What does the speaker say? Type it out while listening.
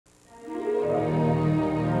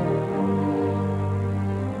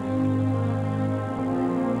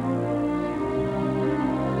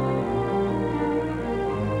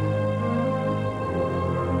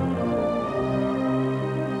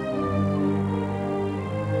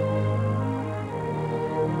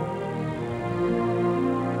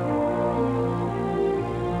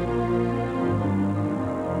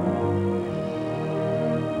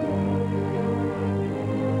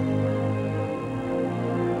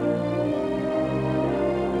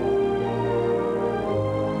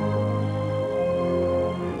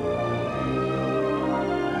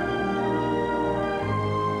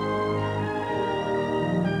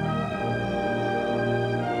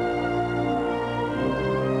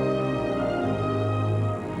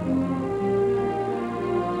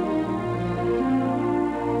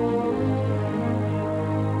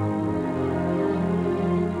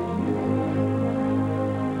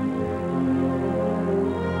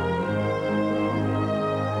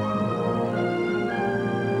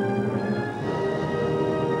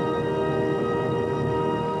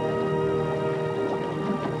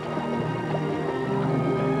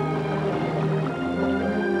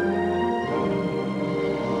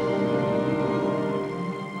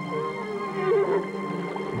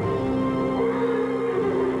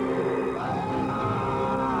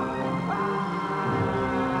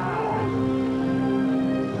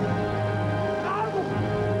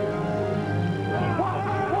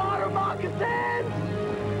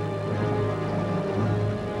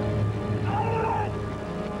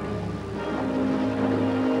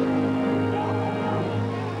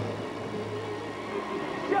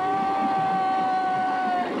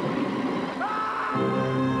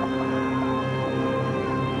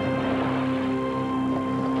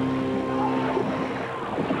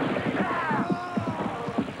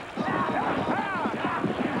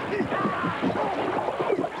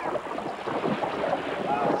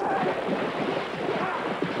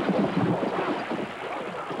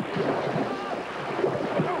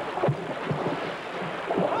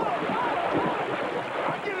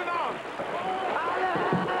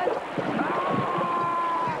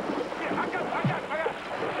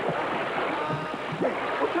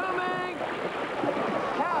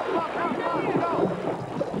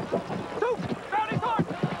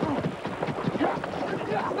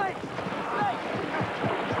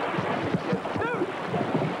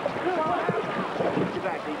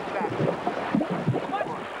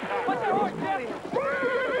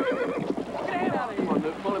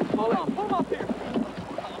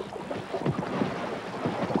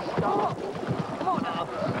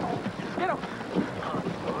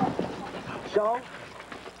Sean?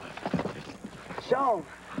 Sean!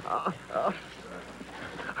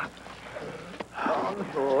 Oh,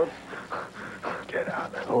 Lord. Get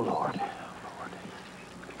out. Oh, Lord.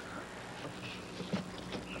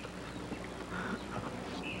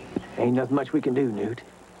 Ain't nothing much we can do, Newt.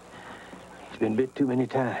 He's been bit too many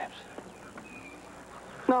times.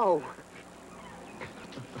 No.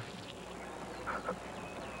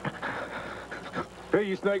 Hey,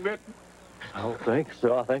 you snake bit? I don't think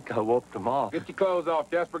so. I think I whooped him off. Get your clothes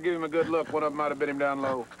off, Jasper. Give him a good look. One of them might have bit him down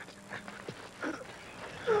low.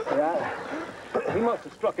 Yeah, he must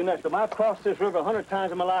have struck a nest. I've crossed this river 100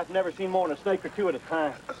 times in my life, never seen more than a snake or two at a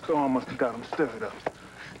time. Storm must have got him stirred up.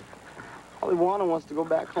 All he wants to go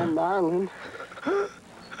back home to Ireland.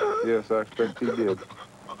 Yes, I expect he did.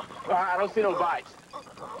 I don't see no bites.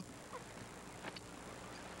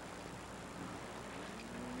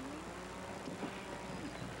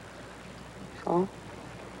 Sean?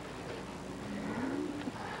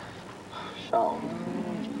 Sean.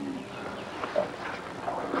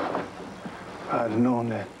 I'd known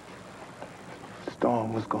that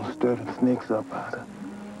Storm was gonna stir them snakes up. I'd have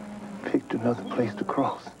picked another place to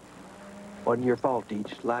cross. Wasn't your fault,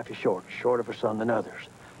 Deej. Life is short, shorter for some than others.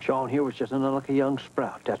 Sean here was just an unlucky young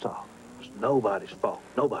sprout, that's all. It was nobody's fault,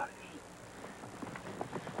 nobody's.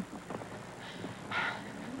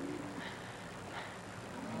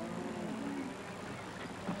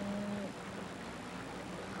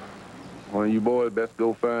 One of you boys best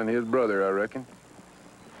go find his brother, I reckon.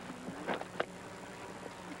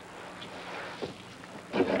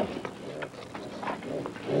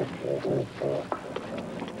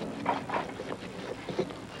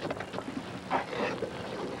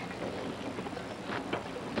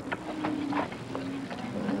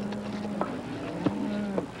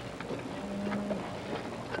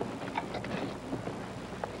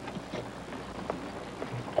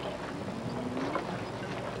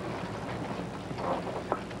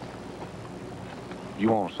 You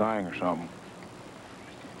want to sing or something?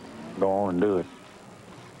 Go on and do it.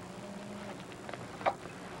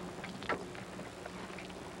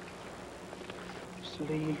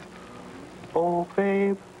 Sleep, oh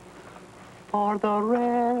babe, for the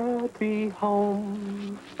red be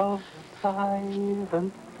home of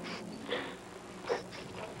silence.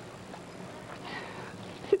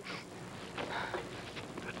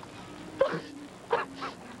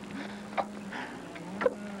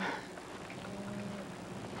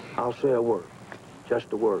 I'll say a word,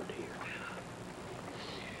 just a word here.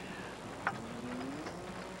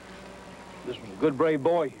 This was a good, brave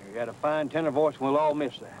boy here. He had a fine tenor voice, and we'll all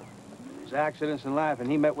miss that. There's accidents in life, and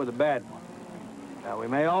he met with a bad one. Now, we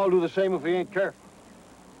may all do the same if we ain't careful.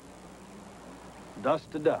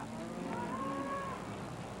 Dust to dust.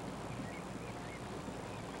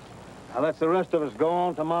 Now, let's the rest of us go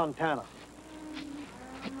on to Montana.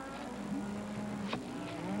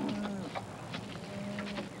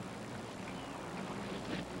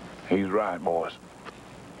 He's right, boys.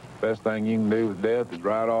 Best thing you can do with death is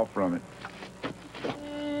ride off from it.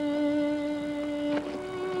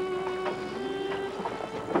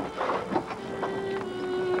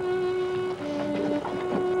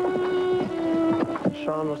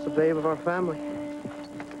 Sean was the babe of our family.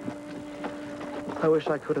 I wish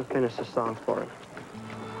I could have finished the song for him.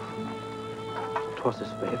 'Twas his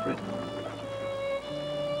favorite.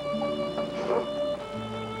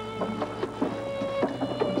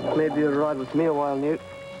 Maybe you'll ride with me a while, Newt.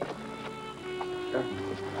 Sure.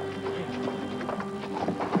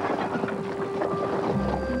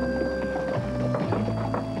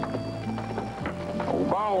 Old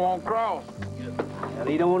ball won't cross. Now,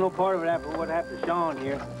 he don't want no part of it after what happened to Sean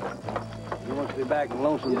here. He wants to be back in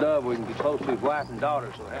Lonesome Dove where he can be close to his wife and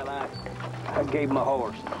daughter, so hell, I gave him a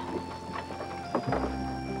horse.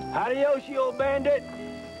 Adios, you old bandit.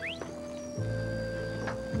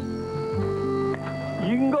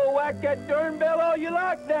 You can go whack that darn bell all you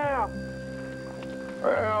like now.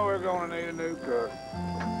 Well, we're gonna need a new cook.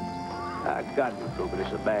 I got to go, but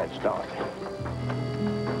it's a bad start.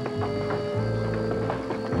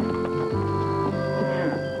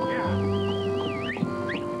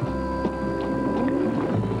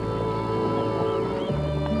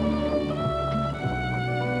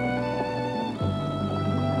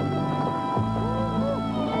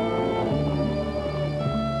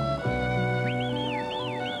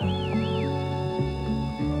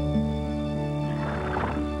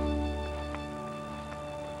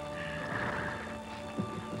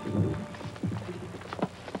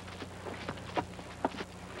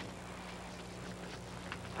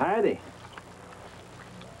 Howdy.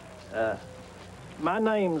 My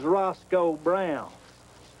name's Roscoe Brown.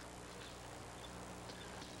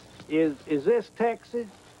 Is this Texas?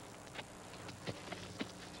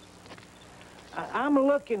 I'm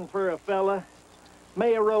looking for a fella.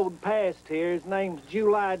 Mayor rode past here. His name's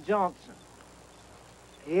July Johnson.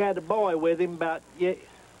 He had a boy with him about yay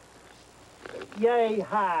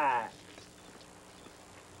high.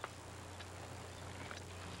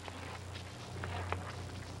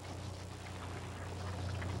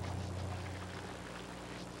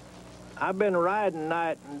 I've been riding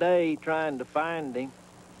night and day trying to find him.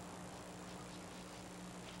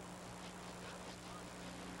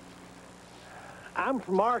 I'm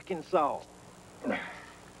from Arkansas.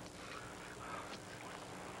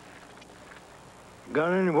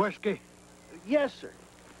 Got any whiskey? Yes, sir.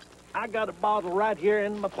 I got a bottle right here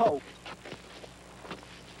in my pocket.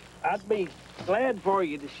 I'd be glad for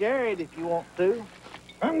you to share it if you want to.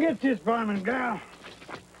 Come get this varmint, gal.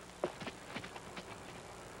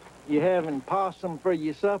 You having possum for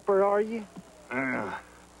your supper, are you?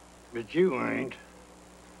 But you ain't.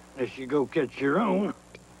 Unless you go catch your own.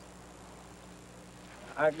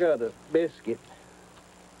 I got a biscuit.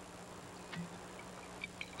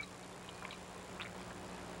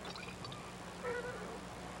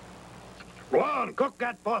 Go on, cook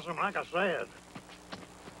that possum like I said.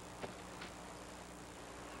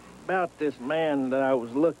 About this man that I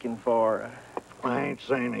was looking for. I ain't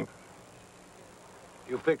seen him.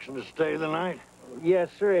 You fixing to stay the night? Yes,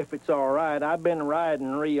 sir, if it's all right. I've been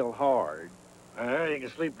riding real hard. Well, you can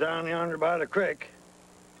sleep down yonder by the creek.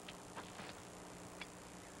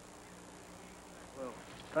 Well,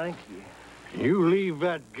 thank you. You leave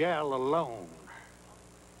that gal alone.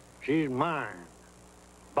 She's mine.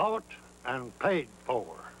 Bought and paid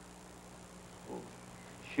for.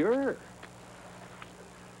 Sure.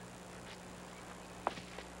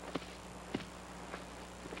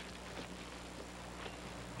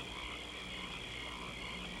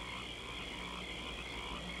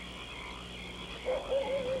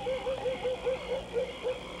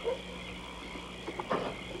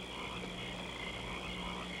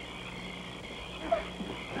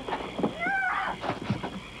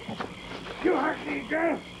 You hurt me,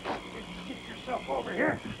 girl. Get yourself over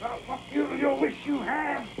here. You'll wish you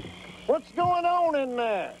had. What's going on in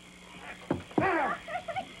there?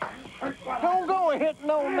 Don't go hitting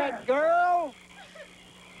on that girl.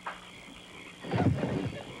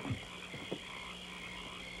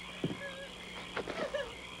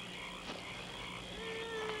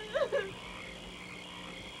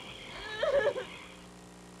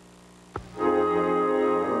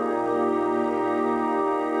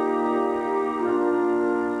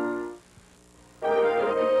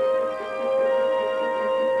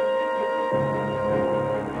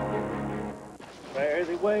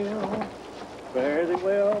 Fare thee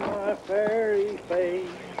well, my fairy face,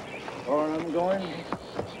 for I'm going to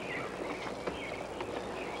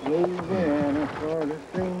Louisiana for the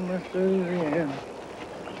stream of Louisiana.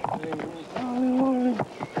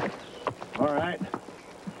 All right.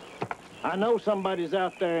 I know somebody's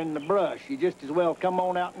out there in the brush. You just as well come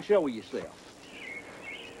on out and show yourself.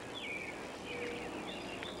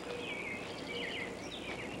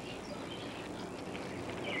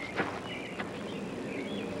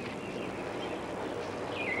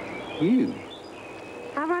 You?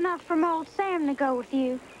 I run off from old Sam to go with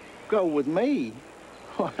you. Go with me?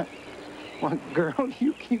 Why, girl,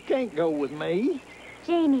 you can't go with me.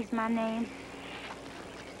 Janie's my name.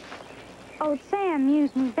 Old Sam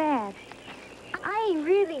used me bad. I ain't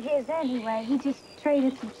really his anyway. He just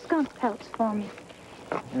traded some skunk pelts for me.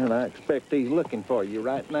 Well, I expect he's looking for you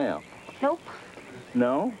right now. Nope.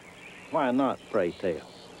 No? Why not, pray tell?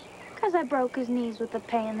 'Cause I broke his knees with the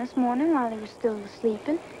pain this morning while he was still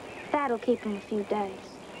sleeping. That'll keep him a few days.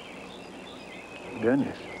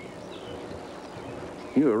 Goodness.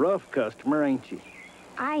 You a rough customer, ain't you?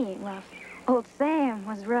 I ain't rough. Old Sam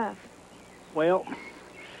was rough. Well,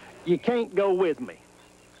 you can't go with me.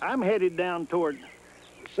 I'm headed down toward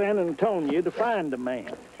San Antonio to find a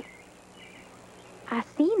man. I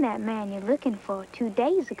seen that man you're looking for 2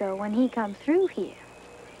 days ago when he come through here.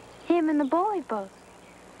 Him and the boy both.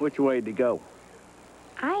 Which way to go?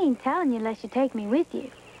 I ain't telling you unless you take me with you.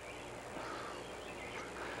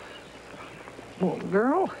 Well,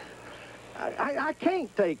 girl, I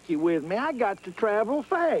can't take you with me. I got to travel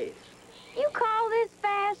fast. You call this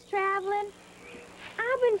fast traveling?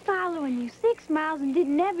 I've been following you 6 miles and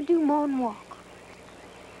didn't ever do more than walk.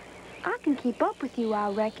 I can keep up with you, I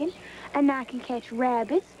reckon, and I can catch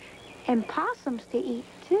rabbits and possums to eat,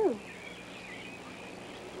 too.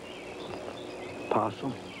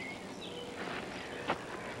 Possum?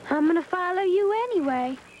 I'm gonna follow you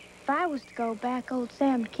anyway. If I was to go back, old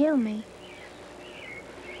Sam'd kill me.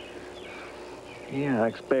 Yeah, I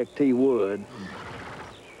expect he would.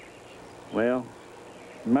 Well,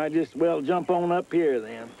 you might just well jump on up here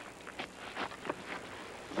then.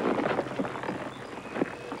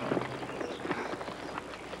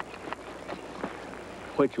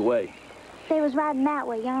 Which way? They was riding that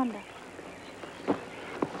way yonder.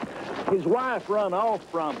 His wife run off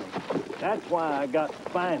from him. That's why I got to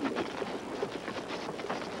find him.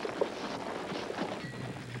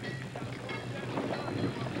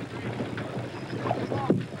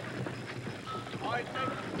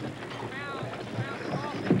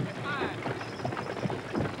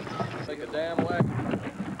 Take a damn whack.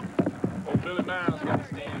 Old Billy Miles got a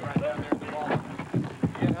stand right down there at the wall.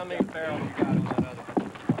 Yeah, how many barrels you got on that other?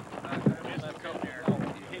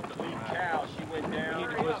 He hit the lead cow. She went down. He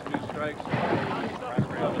hit it with some new strikes. Right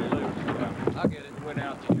around the loop. I get it. Went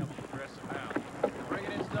out to help the rest of them out.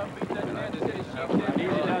 Bringing in stuff, beat that man. Just hit his sheep.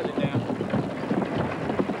 Easy does it now.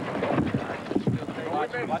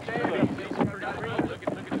 Watch it. Look at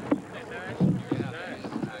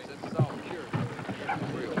this is all pure.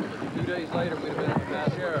 2 days later, we'd have been in the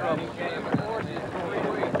sheriff.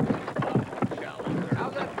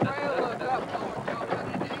 How's that trail look up?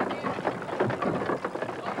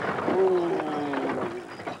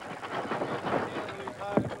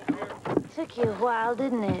 Took you a while,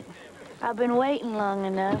 didn't it? I've been waiting long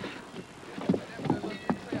enough.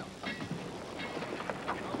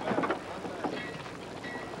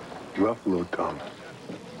 Buffalo tongue.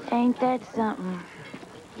 Ain't that something?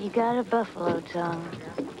 You got a buffalo tongue.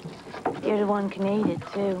 You're the one can eat it,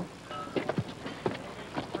 too.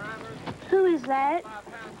 Who is that?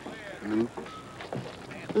 Luke.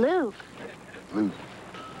 Luke, Luke.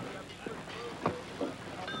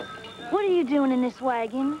 what are you doing in this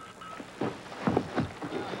wagon?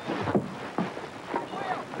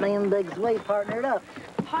 Me and Big Sweet partnered up.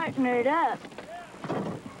 Partnered up.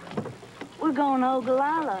 We're going to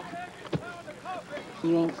Ogallala.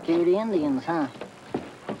 You ain't scared of Indians, huh?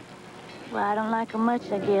 Well, I don't like 'em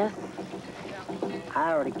much, I guess.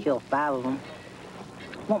 I already killed 5 of them.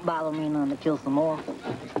 Won't bother me none to kill some more.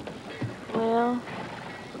 Well,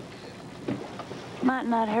 might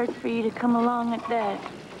not hurt for you to come along at that.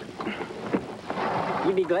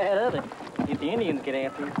 You'd be glad of it if the Indians get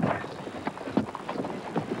after you.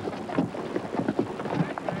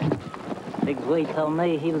 Big Sweet told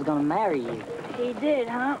me he was gonna marry you. He did,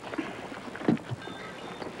 huh?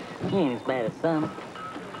 He ain't as bad as some.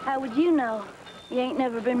 How would you know? You ain't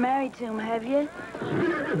never been married to him, have you?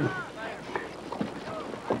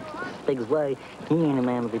 Big Sweet, he ain't a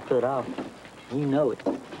man to be put off. You know it.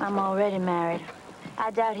 I'm already married. I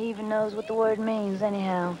doubt he even knows what the word means,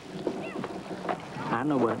 anyhow. I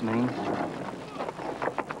know what it means.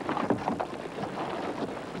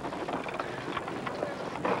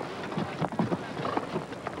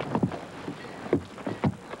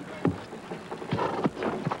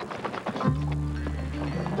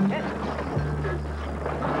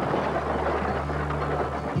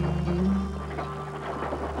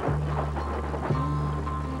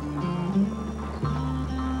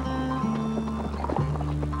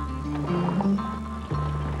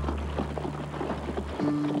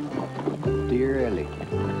 Dear Ellie,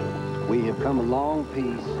 we have come a long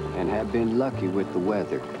piece and have been lucky with the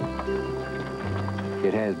weather.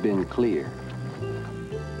 It has been clear.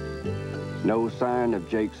 No sign of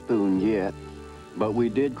Jake Spoon yet, but we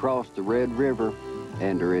did cross the Red River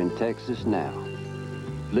and are in Texas now.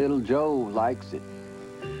 Little Joe likes it.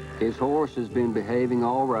 His horse has been behaving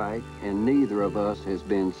all right, and neither of us has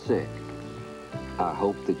been sick. I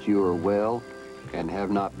hope that you are well and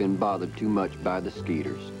have not been bothered too much by the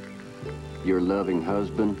skeeters. Your loving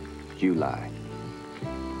husband, July.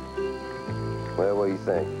 Well, what do you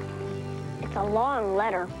think? It's a long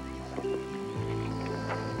letter.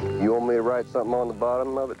 You want me to write something on the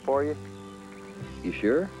bottom of it for you? You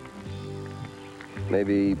sure?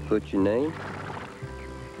 Maybe put your name?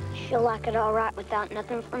 She'll like it all right without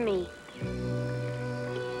nothing from me.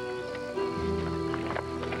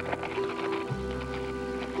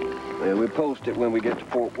 Well, we'll post it when we get to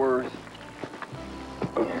Fort Worth.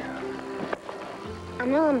 I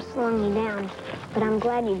know I'm slowing you down, but I'm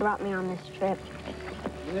glad you brought me on this trip.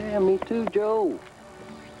 Yeah, me too, Joe.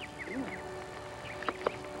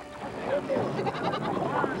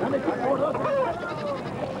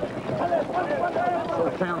 So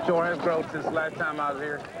town sure has grown since the last time I was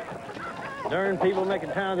here. Darn people making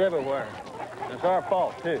towns everywhere. It's our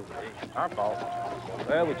fault, too. Our fault.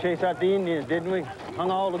 Well, we chased out the Indians, didn't we? Hung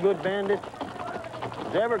all the good bandits.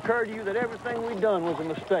 Has it ever occurred to you that everything we done was a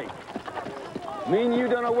mistake? Me and you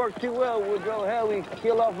done our work too well, Woodrow. Hell, we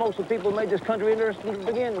killed off most of the people who made this country interesting to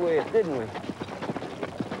begin with, didn't we?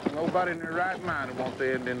 Nobody in their right mind would want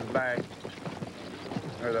the end in the bag.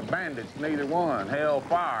 Or the bandits, neither one. Hell,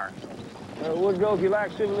 fire. Well, Woodrow, if you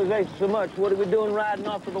like civilization so much, what are we doing riding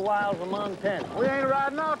off to the wilds of Montana? We ain't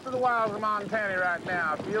riding off to the wilds of Montana right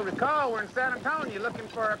now. If you'll recall, we're in San Antonio looking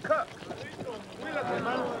for a cook.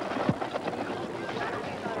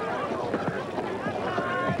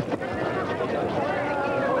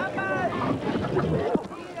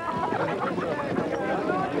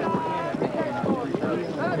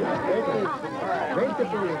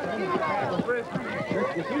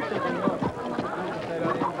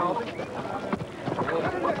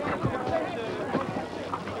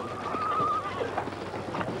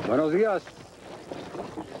 Buenos dias.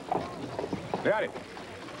 Got it.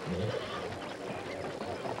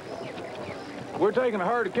 We're taking a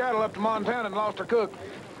herd of cattle up to Montana and lost our cook.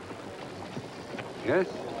 Yes,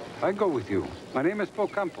 I go with you. My name is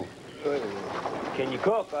Pocampo. Can you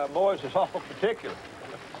cook? Our boys is awful particular.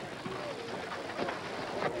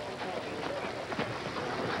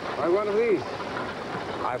 Try one of these.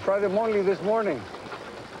 I fried them only this morning.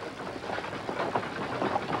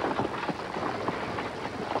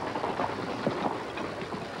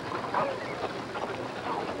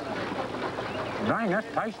 Dang, that's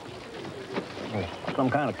tasty. Some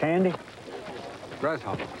kind of candy?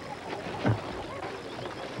 Grasshopper.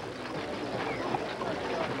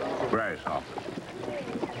 Grasshopper.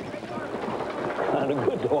 Kind of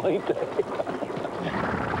good, though, ain't they?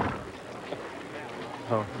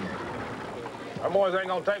 Oh. Our boys ain't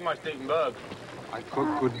gonna take much to eating bugs. I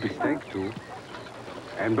cook good beefsteak, too.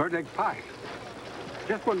 And bird egg pie.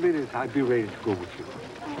 Just 1 minute, I'll be ready to go with you.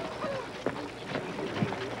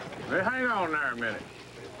 Hey, hang on there a minute.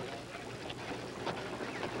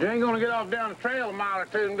 You ain't gonna get off down the trail a mile or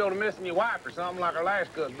two and go to missing your wife or something like our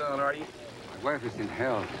last cook done, are you? My wife is in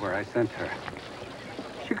hell where I sent her.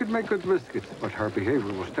 She could make good biscuits, but her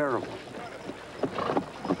behavior was terrible.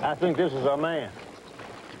 I think this is our man.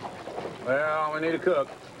 Well, we need a cook.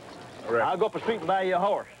 I'll go up the street and buy you a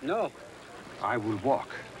horse. No. I will walk.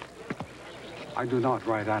 I do not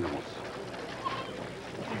ride animals.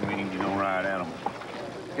 You mean you don't ride animals?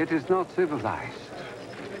 It is not civilized.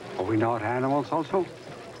 Are we not animals also?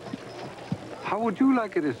 How would you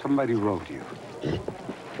like it if somebody rode you?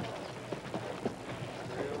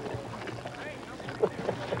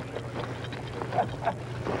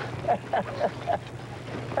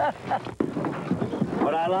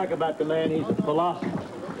 What I like about the man, he's a philosopher.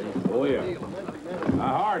 Oh, yeah. I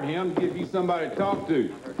hired him to give you somebody to talk to.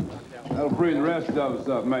 That'll free the rest of us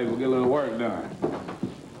up, maybe. We'll get a little work done.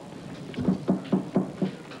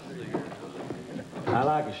 I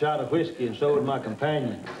like a shot of whiskey, and so would my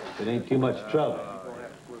companion. It ain't too much trouble.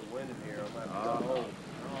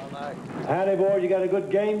 Howdy, boy. You got a good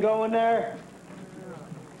game going there?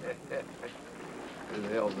 Who the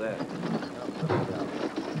hell's that?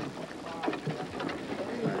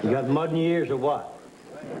 You got mud in your ears or what?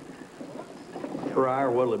 Rye,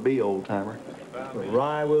 or what'll it be, old-timer? Well,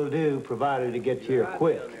 rye will do, provided it gets here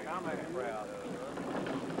quick.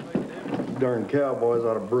 Darn cowboys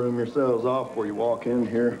ought to broom yourselves off before you walk in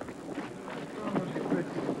here.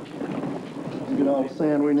 Let's get all the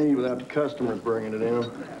sand we need without the customers bringing it in.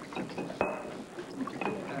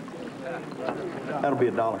 That'll be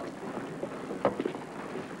 $1.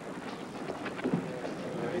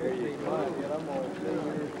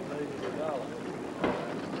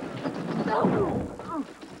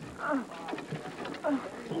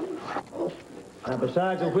 Now,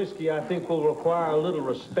 besides the whiskey, I think we'll require a little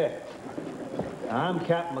respect. Now, I'm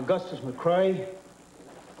Captain Augustus McCrae.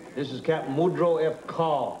 This is Captain Woodrow F.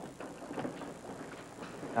 Call.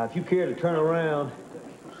 Now, if you care to turn around,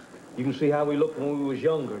 you can see how we looked when we was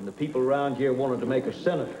younger, and the people around here wanted to make us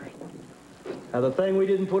senators. Now, the thing we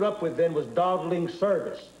didn't put up with then was dawdling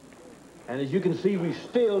service. And as you can see, we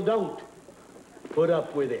still don't put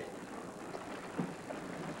up with it.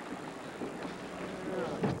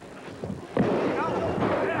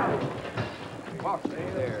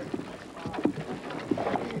 There.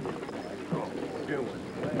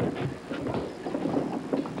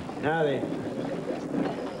 Now then,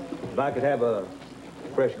 if I could have a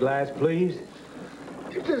fresh glass, please.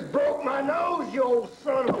 You just broke my nose, you old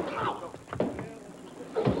son of a...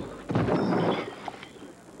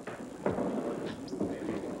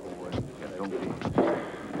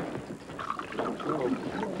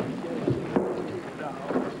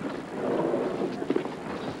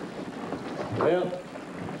 Well,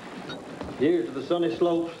 here's to the sunny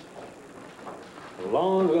slopes.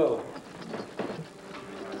 Long ago.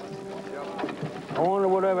 I wonder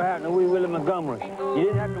whatever happened to wee Willie Montgomery. You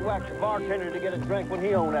didn't have to wax a bartender to get a drink when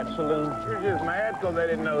he owned that saloon. You're just mad because they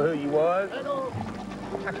didn't know who you was.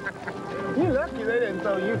 You lucky they didn't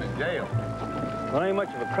throw you to jail. Well, ain't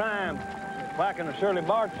much of a crime whacking a surly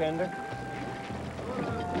bartender.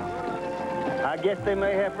 I guess they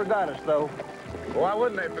may have forgot us, though. Well, why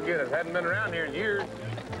wouldn't they forget us? Hadn't been around here in years.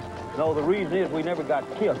 No, the reason is we never got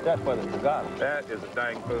killed. That's why they forgot us. That is a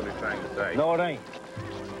dang foolish thing to say. No, it ain't.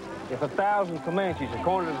 If 1,000 Comanches had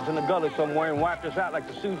cornered us in a gully somewhere and wiped us out like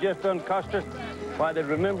the Sioux just done Custer, why, they'd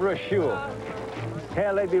remember us sure.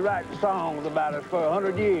 Hell, they'd be writing songs about us for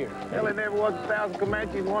 100 years. Hell, there never was 1,000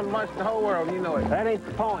 Comanches, one much in the whole world, you know it. That ain't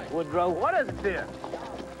the point, Woodrow. What is it then?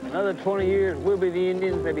 Another 20 years, we'll be the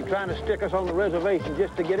Indians. They'll be trying to stick us on the reservation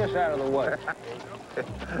just to get us out of the way.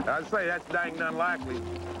 I'd say that's dang unlikely.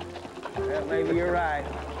 Well, maybe you're right.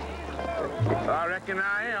 I reckon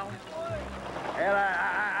I am. Hell,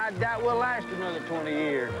 I doubt we'll last another 20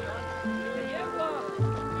 years.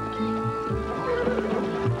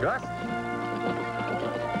 Gus?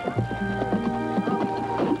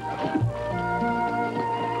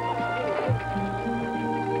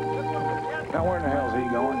 Now, where in the hell's he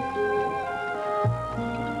going?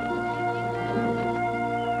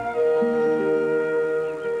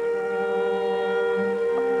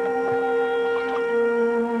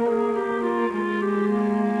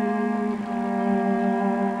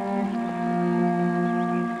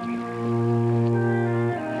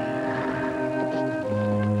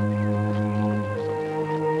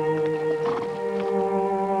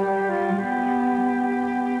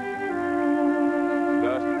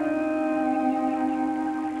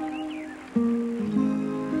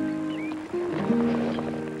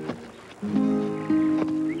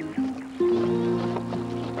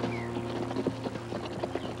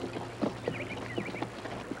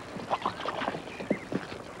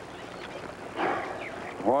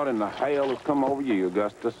 What in the hell has come over you,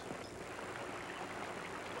 Augustus?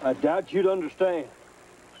 I doubt you'd understand.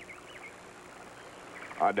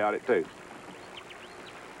 I doubt it, too.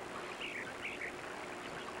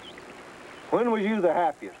 When was you the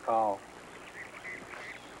happiest, Carl?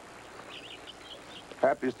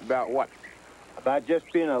 Happiest about what? About just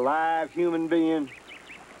being a live human being,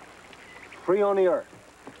 free on the earth.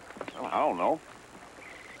 Well, I don't know.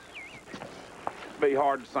 It'd be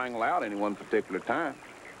hard to single out any one particular time.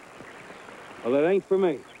 Well, it ain't for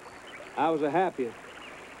me. I was the happiest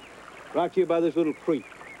right here by this little creek.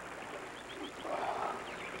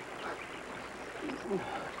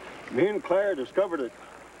 Me and Claire discovered it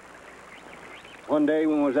one day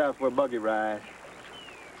when we was out for a buggy ride.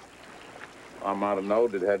 I might have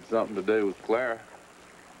known it had something to do with Clara.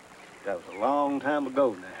 That was a long time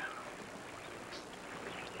ago now.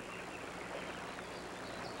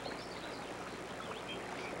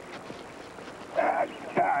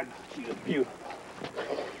 God, she's beautiful.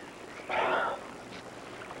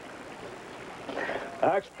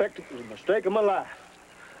 I expect it was a mistake of my life.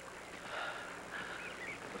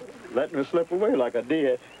 Letting her slip away like I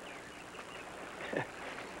did.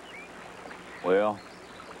 Well,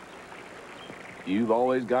 you've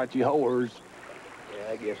always got your whores.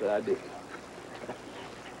 Yeah, I guess I did.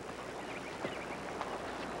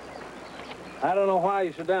 I don't know why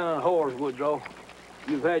you sit down on whores, Woodrow.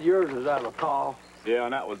 You've had yours, as I recall. Yeah,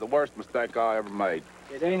 and that was the worst mistake I ever made.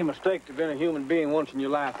 It ain't a mistake to be a human being once in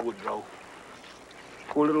your life, Woodrow.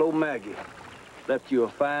 Poor little old Maggie left you a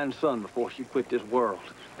fine son before she quit this world.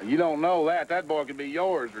 You don't know that. That boy could be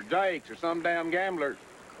yours or Jake's or some damn gambler.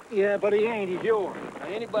 Yeah, but he ain't. He's yours. Now,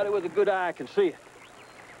 anybody with a good eye can see it.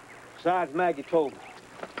 Besides, Maggie told me.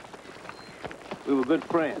 We were good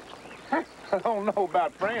friends. I don't know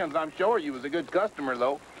about friends. I'm sure you was a good customer,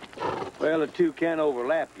 though. Well, the two can't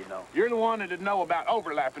overlap, you know. You're the one that'd know about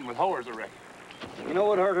overlapping with whores, I reckon. You know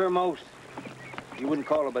what hurt her most? You wouldn't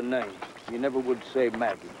call her by name. You never would say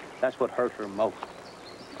Maggie. That's what hurt her most.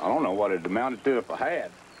 I don't know what it amounted to if I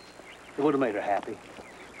had. It would have made her happy.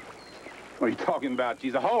 What are you talking about?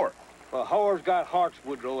 She's a whore. Well, whores got hearts,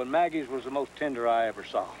 Woodrow, and Maggie's was the most tender I ever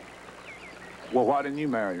saw. Well, why didn't you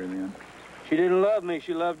marry her then? She didn't love me.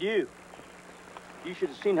 She loved you. You should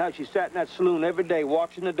have seen how she sat in that saloon every day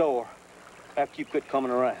watching the door after you quit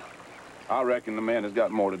coming around. I reckon the man has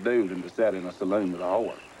got more to do than to sit in a saloon with a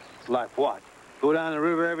whore. Like what? Go down the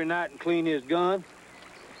river every night and clean his gun?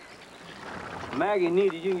 Maggie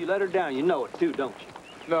needed you, and you let her down. You know it, too, don't you?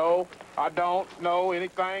 No, I don't know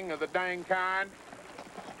anything of the dang kind.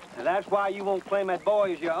 And that's why you won't claim that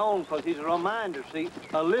boy as your own, because he's a reminder, see?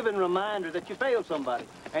 A living reminder that you failed somebody.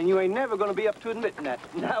 And you ain't never going to be up to admitting that.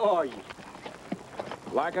 Now are you?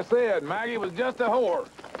 Like I said, Maggie was just a whore.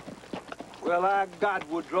 Well, I got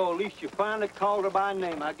Woodrow. At least you finally called her by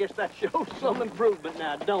name. I guess that shows some improvement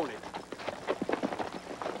now, don't it?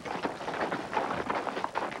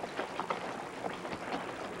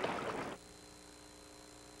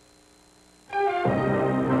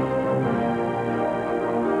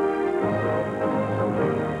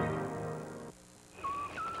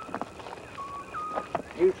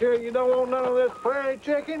 sure you don't want none of this prairie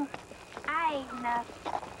chicken? I ain't enough.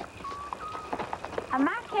 I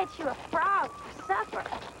might catch you a frog for supper.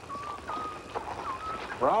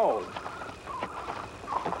 Frog?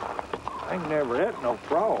 I ain't never ate no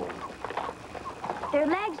frog. Their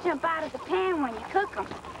legs jump out of the pan when you cook them.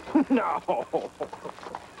 No.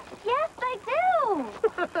 Yes, they do.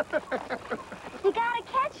 You gotta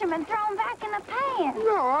catch them and throw them back in the pan.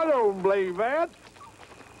 No, I don't believe that.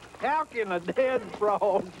 How can a dead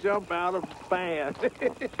frog jump out of the pan?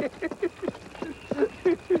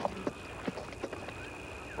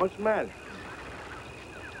 What's the matter?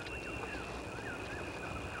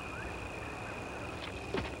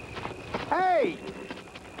 Hey!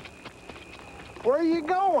 Where are you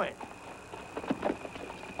going?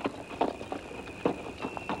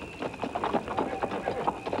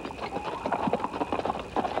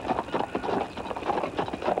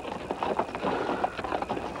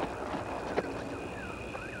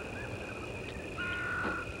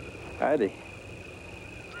 Howdy.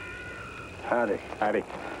 Howdy. Howdy.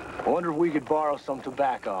 I wonder if we could borrow some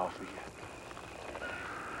tobacco off of you.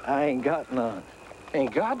 I ain't got none.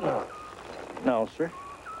 Ain't got none? No, sir.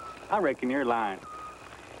 I reckon you're lying.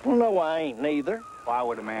 Well, no, I ain't neither. Why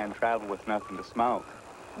would a man travel with nothing to smoke?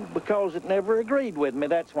 Because it never agreed with me.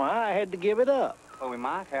 That's why I had to give it up. Well, we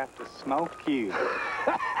might have to smoke you.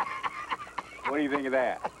 What do you think of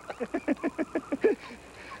that?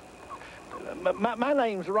 My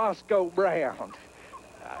name's Roscoe Brown.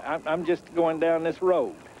 I'm just going down this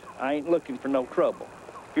road. I ain't looking for no trouble.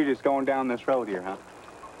 You're just going down this road here, huh?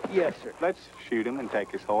 Yes, sir. Let's shoot him and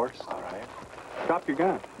take his horse. All right. Drop your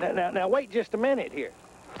gun. Now, wait just a minute here.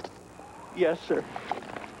 Yes, sir.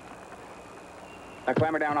 Now,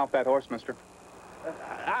 clamber down off that horse, mister.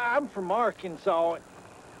 I'm from Arkansas.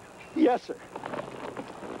 Yes, sir.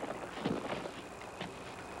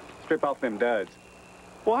 Strip off them duds.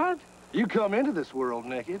 What? You come into this world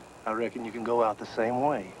naked. I reckon you can go out the same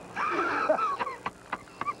way.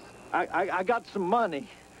 I got some money.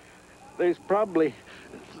 There's probably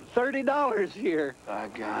 $30 here. By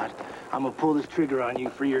God, I'm gonna pull this trigger on you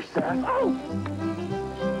for your son. Oh!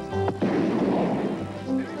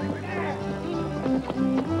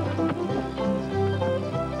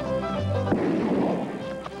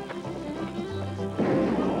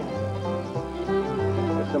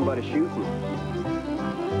 There's somebody shooting.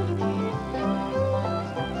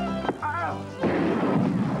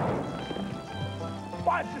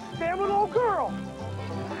 Why, it's this damn little girl.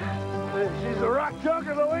 She's a rock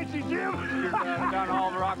chunker, though, ain't she, Jim? She's done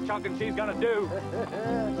all the rock chunking she's gonna do.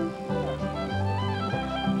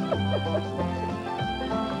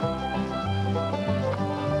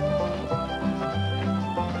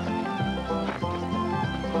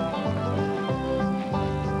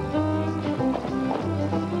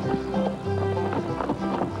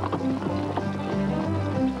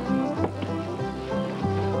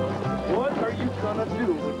 What are you gonna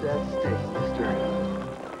do with that stick, mister?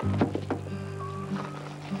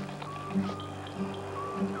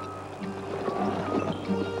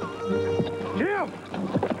 Jim!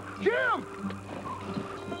 Jim!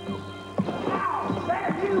 Ow,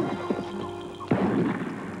 there you!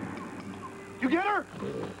 You get her?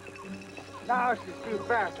 No, she's too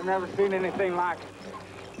fast. I've never seen anything like it.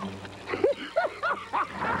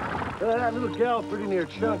 That little gal pretty near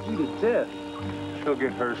chunked you to death. She'll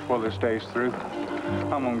get hers before this day's through.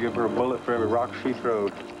 I'm gonna give her a bullet for every rock she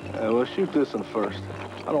throwed. Well, shoot this one first.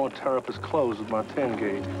 I don't want to tear up his clothes with my 10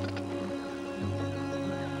 gauge.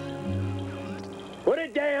 Put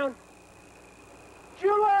it down.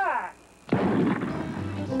 July!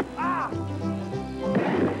 Ah!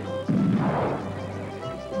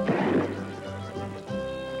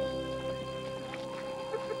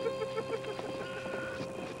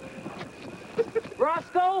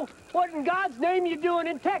 Roscoe, what in God's name you doing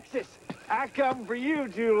in Texas? I come for you,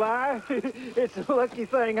 July. It's a lucky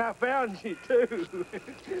thing I found you, too.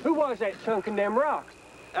 Who was that chunking them rocks?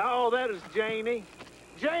 Oh, that is Janie.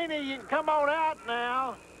 Janie, you can come on out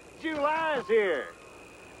now. July's here.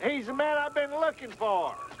 He's the man I've been looking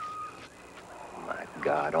for. My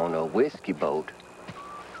God, on a whiskey boat.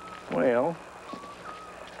 Well,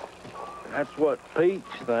 that's what Peach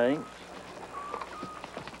thinks.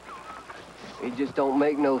 It just don't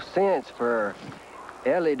make no sense for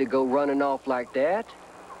Ellie to go running off like that.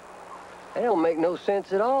 That don't make no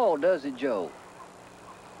sense at all, does it, Joe?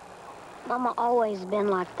 Mama always been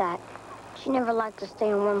like that. She never liked to stay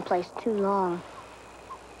in one place too long.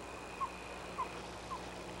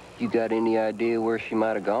 You got any idea where she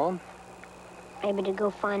might have gone? Maybe to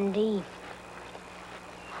go find Dee.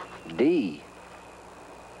 Dee?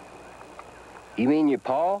 You mean your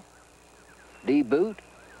pa? Dee Boot?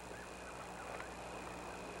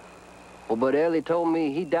 Well, but Ellie told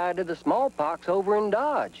me he died of the smallpox over in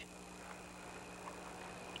Dodge.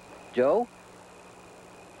 Joe?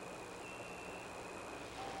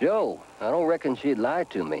 Joe, I don't reckon she'd lie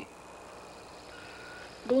to me.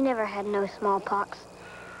 Dee never had no smallpox.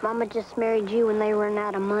 Mama just married you when they ran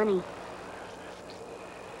out of money.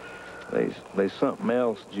 There's something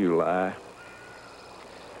else, July.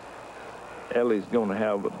 Ellie's gonna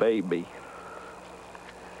have a baby.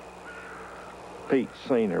 Pete's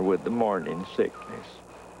seen her with the morning sickness.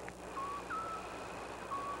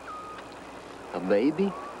 A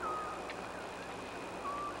baby?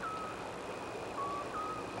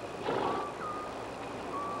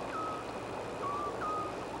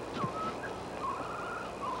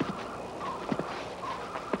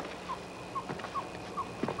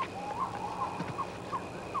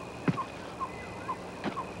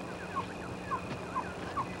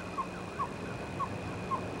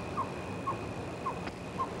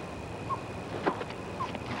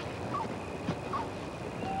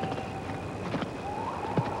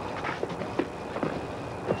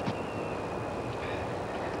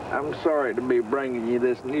 I'm sorry to be bringing you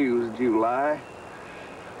this news, July,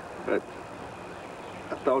 but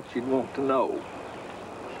I thought you'd want to know.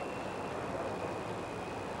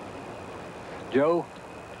 Joe,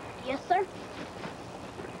 Yes, sir?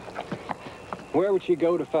 where would she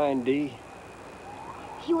go to find Dee?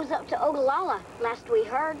 He was up to Ogallala, last we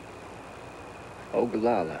heard.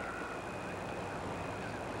 Ogallala.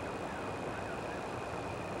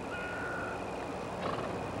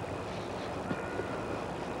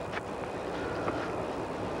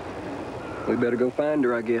 We better go find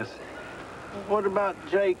her, I guess. What about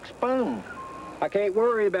Jake Spoon? I can't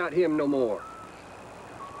worry about him no more.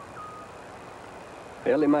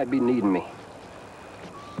 Ellie might be needing me.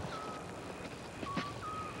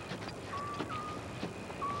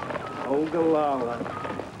 Ogallala.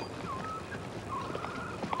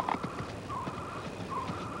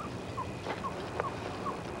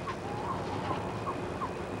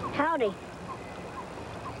 Howdy.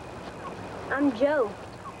 I'm Joe.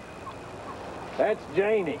 That's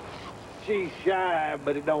Janie. She's shy,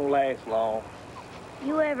 but it don't last long.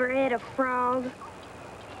 You ever ate a frog?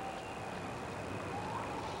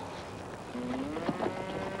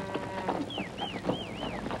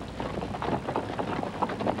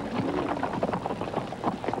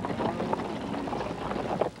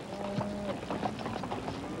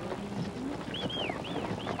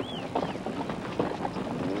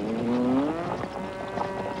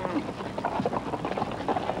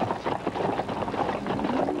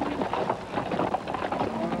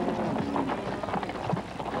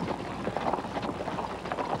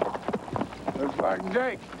 Looks like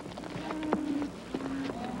Jake.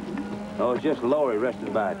 Oh, it's just Lori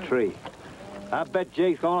resting by a tree. I bet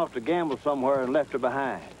Jake's gone off to gamble somewhere and left her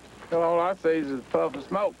behind. Well, all I see is a puff of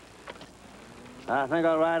smoke. I think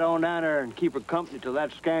I'll ride on down there and keep her company till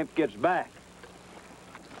that scamp gets back.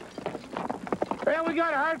 Well, we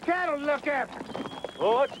got a herd of cattle to look after.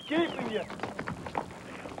 Oh, what's keeping you?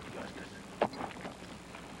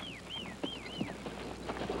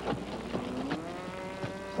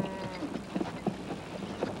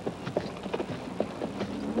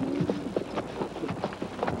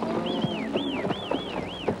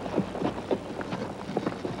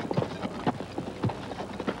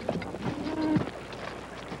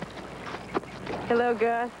 Hello,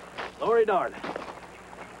 Gus. Lori, darling.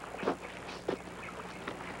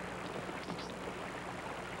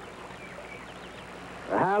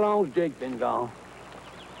 How long's Jake been gone?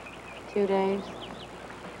 2 days.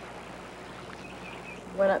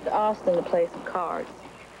 Went up to Austin to play some cards.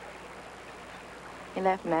 He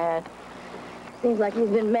left mad. Seems like he's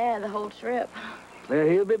been mad the whole trip. Well,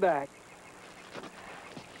 he'll be back.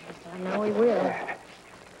 Yes, I know he will.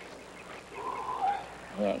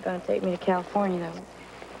 He ain't gonna take me to California, though.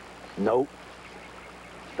 Nope.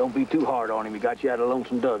 Don't be too hard on him. He got you out of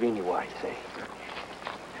Lonesome Dove anyway, see?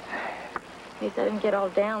 He said I didn't get all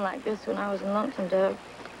down like this when I was in Lonesome Dove.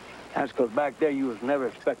 That's 'cause back there you was never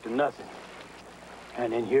expecting nothing.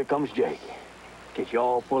 And then here comes Jake. Gets you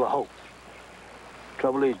all full of hope.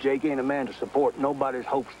 Trouble is, Jake ain't a man to support nobody's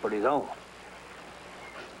hopes but his own.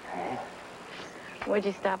 What'd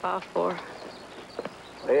you stop off for?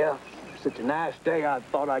 Well, such a nice day, I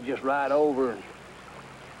thought I'd just ride over and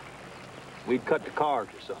we'd cut the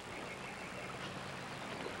cards or something.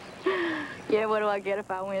 Yeah, what do I get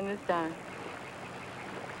if I win this time?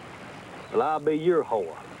 Well, I'll be your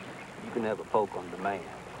whore. You can have a poke on demand.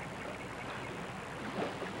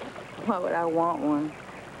 Why would I want one?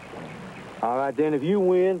 All right, then, if you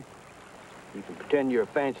win, you can pretend you're a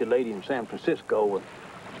fancy lady in San Francisco and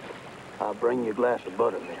I'll bring you a glass of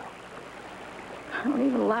buttermilk. I don't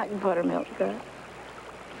even like buttermilk, Gus.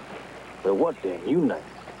 Well, what then? You name it.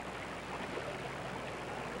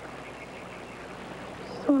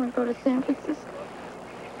 Just want to go to San Francisco.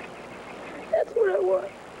 That's what I want.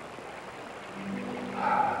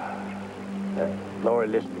 Lori,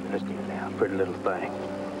 listen to me now, pretty little thing.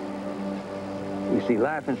 You see,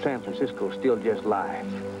 life in San Francisco is still just life.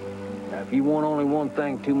 Now, if you want only one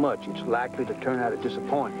thing too much, it's likely to turn out a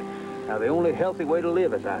disappointment. Now, the only healthy way to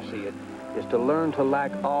live, as I see it, is to learn to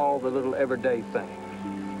like all the little everyday things.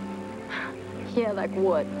 Yeah, like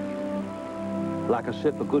what? Like a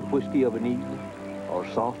sip of good whiskey of an evening, or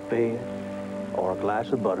a soft bed, or a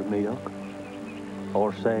glass of buttermilk,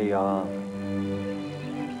 or say, a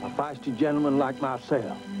feisty gentleman like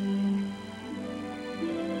myself.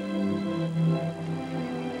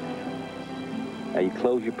 Now you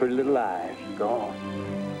close your pretty little eyes. Go on.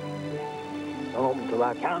 Don't open till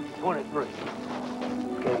I count to 23.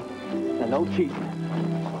 Okay? Now no cheating.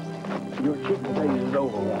 Your cheating days is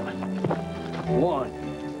over, woman. 1,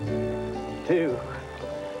 2,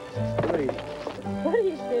 3. What are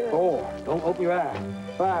you doing? 4. Don't open your eyes.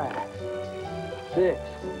 5, 6,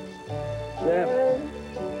 7,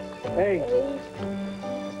 8,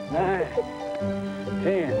 9,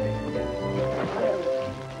 10,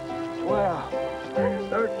 12,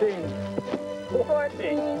 13,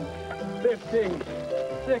 14, 15,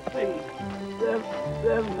 16,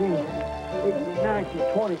 17, 18, 19,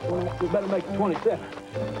 20, 20. We better make it 27,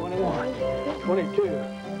 21, 22,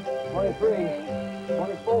 23,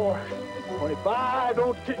 24, 25.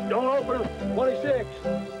 Don't open it. 26,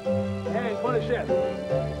 and 27.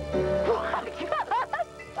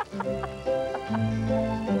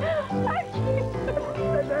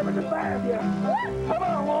 That's a bad, yeah. Come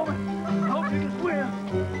on, woman. Hope you can swim.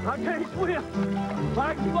 I can't swim.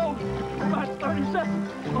 Like float. About 30 seconds.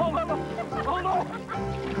 Oh, no. Oh, no.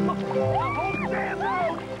 Oh, damn, no.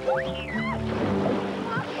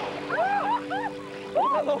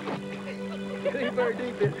 Oh, no. It ain't very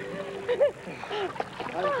deep, is it?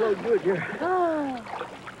 I'm so good here.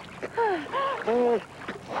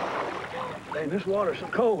 Man, this water's so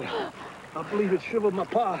cold. I believe it shriveled my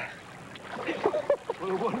pie.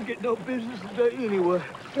 Well, it wouldn't get no business today anyway.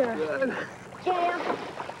 Sure. Jam.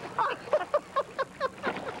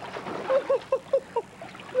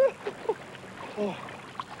 Oh.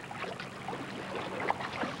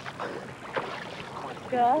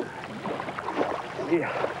 Gus? Yeah.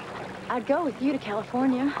 I'd go with you to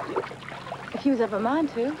California. If you was ever mine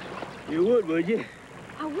to. You would you?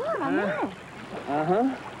 I would, I know.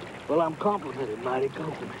 Uh-huh. Well, I'm complimented, mighty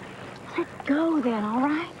complimented. Let's go then, all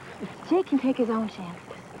right? Jake can take his own chances.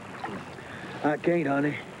 I can't,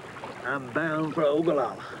 honey. I'm bound for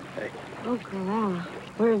Ogallala. Hey. Ogallala?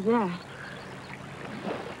 Where's that?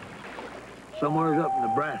 Somewhere's up in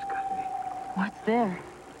Nebraska. What's there?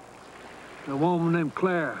 A woman named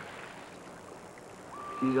Claire.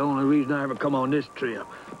 She's the only reason I ever come on this trip.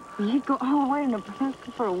 You'd go all the way to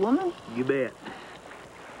Nebraska for a woman? You bet.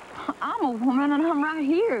 I'm a woman and I'm right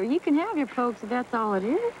here. You can have your folks if that's all it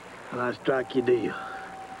is. Well, I strike your deal.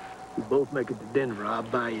 We both make it to Denver. I'll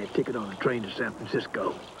buy you a ticket on the train to San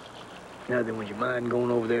Francisco. Now then, would you mind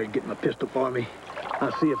going over there and getting my pistol for me?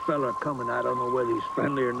 I see a fella coming. I don't know whether he's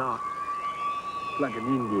friendly or not. It's like an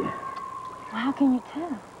Indian. Well, how can you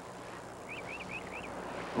tell?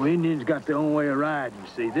 Well, Indians got their own way of riding, you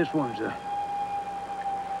see. This one's a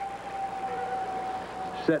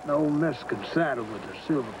set an old Mexican saddle with a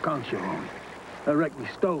silver concho on it. I reckon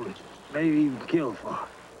he stole it. Maybe even killed for it.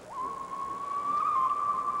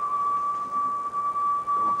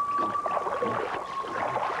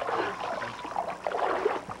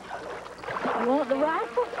 You want the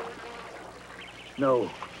rifle? No.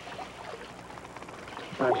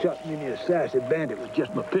 I shot many a sassy bandit with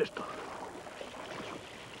just my pistol.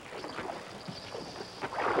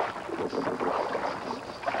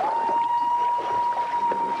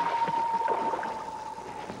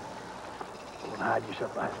 Don't hide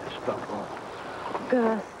yourself behind that stump on.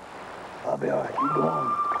 Gus. I'll be all right. You go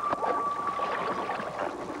on.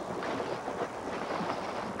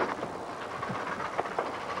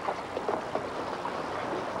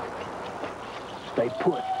 Stay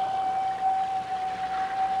put.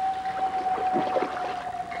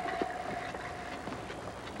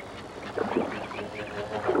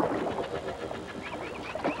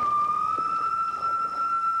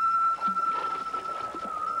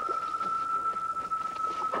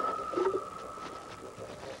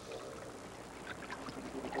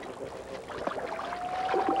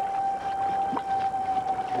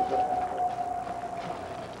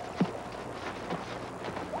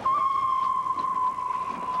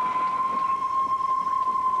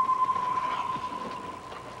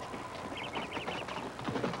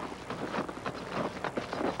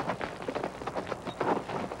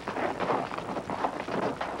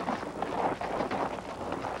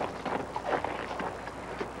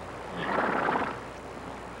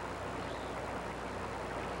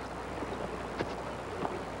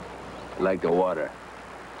 like the water.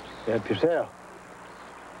 Help yourself.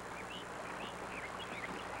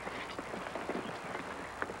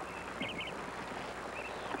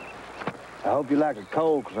 I hope you like it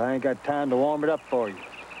cold, because I ain't got time to warm it up for you.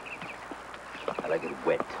 I like it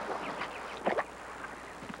wet.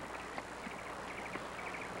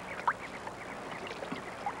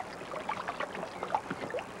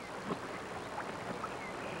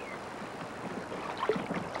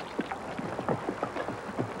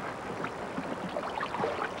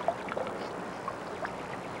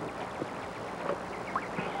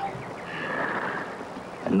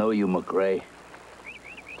 I know you, McRae.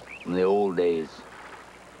 From the old days.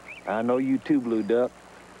 I know you too, Blue Duck.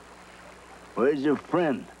 Where's your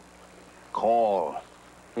friend? Call.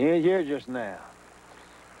 He ain't here just now.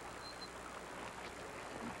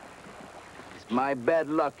 It's my bad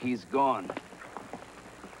luck he's gone.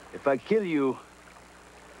 If I kill you,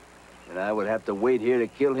 then I would have to wait here to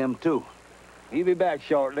kill him too. He'll be back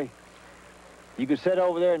shortly. You can sit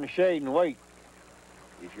over there in the shade and wait,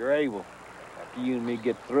 if you're able, after you and me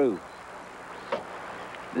get through.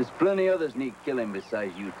 There's plenty others need killing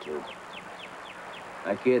besides you two.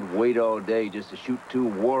 I can't wait all day just to shoot two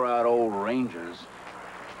wore-out old rangers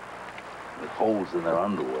with holes in their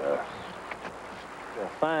underwear. A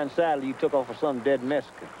fine saddle you took off of some dead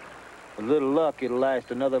Mexican. With a little luck, it'll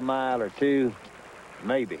last another mile or two,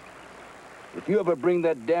 maybe. If you ever bring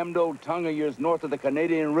that damned old tongue of yours north of the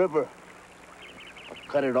Canadian River,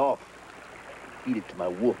 I'll cut it off, feed it to my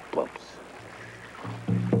wolf pups.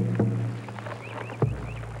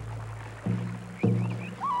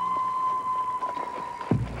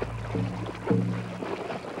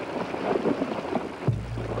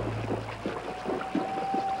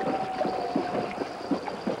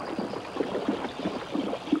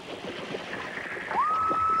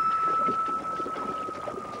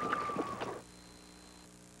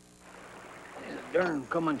 Darn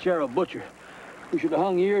Comanchero butcher. We should have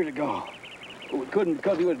hung years ago. But we couldn't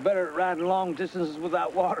because he was better at riding long distances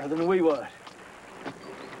without water than we was.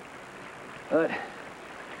 But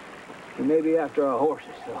he may be after our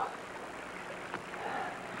horses, so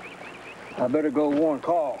I better go warn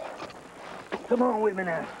Carl. Come on with me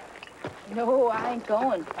now. No, I ain't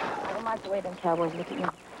going. I don't like the way them cowboys look at you.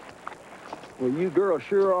 Well, you girls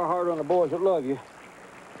sure are hard on the boys that love you.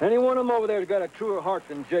 Any one of them over there's got a truer heart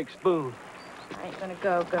than Jake Spoon. I ain't gonna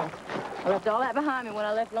go. I left all that behind me when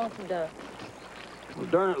I left Lonesome Dove. Well,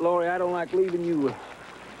 darn it, Laurie, I don't like leaving you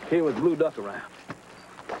here with Blue Duck around.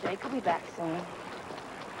 Jake will be back soon.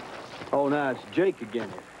 Oh, now it's Jake again.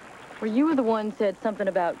 Well, you were the one who said something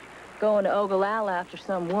about going to Ogallala after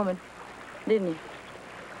some woman, didn't you?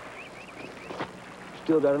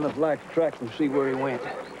 Still got enough light to track him and see where he went.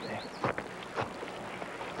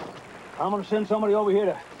 I'm gonna send somebody over here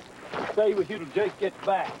to stay with you till Jake gets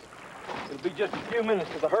back. It'll be just a few minutes,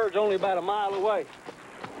 because the herd's only about a mile away.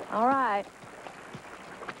 All right.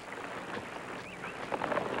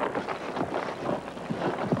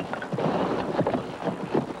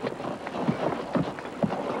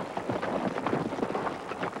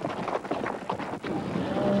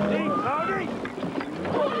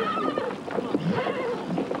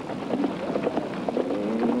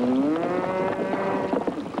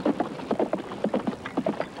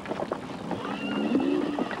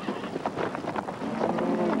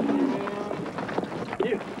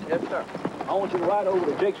 I want you to ride over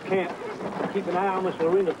to Jake's camp. Keep an eye on Miss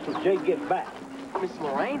Lorena till Jake gets back. Miss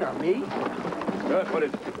Lorena, me? Good, what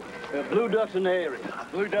is it? Blue Duck's in the area.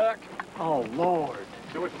 Blue Duck? Oh, Lord.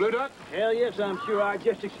 So it's Blue Duck? Hell yes, I'm sure. I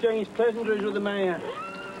just exchanged pleasantries with the man.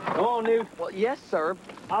 Go on, Newt. Well, yes, sir.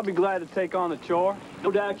 I'll be glad to take on the chore.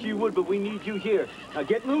 No doubt you would, but we need you here. Now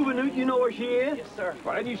get moving, Newt. You know where she is. Yes, sir.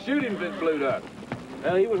 Why didn't you shoot him, this Blue Duck?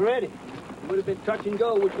 Well, he was ready. It would have been touch and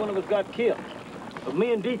go which one of us got killed. But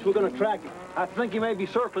me and Dietz were going to track him. I think he may be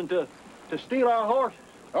circling to steal our horses.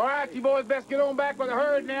 All right, you boys best get on back with the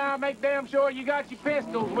herd now. Make damn sure you got your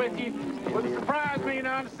pistols with you. Wouldn't surprise me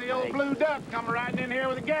none to see old Blue Duck come riding in here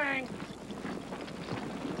with a gang.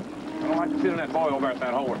 I don't like to sit on that boy over at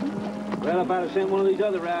that horse. Well, if I'd have sent one of these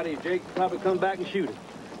other rowdies, Jake would probably come back and shoot him.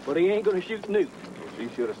 But he ain't going to shoot Newt. She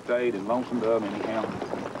should have stayed in Lonesome Dove anyhow.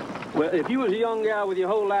 Well, if you was a young gal with your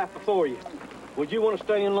whole life before you, would you want to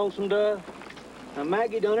stay in Lonesome Dove? Now,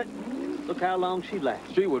 Maggie done it. Look how long she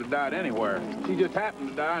lasted. She would have died anywhere. She just happened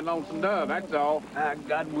to die in Lonesome Dove, that's all.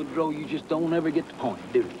 God, Woodrow, you just don't ever get the point,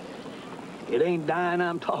 do you? It ain't dying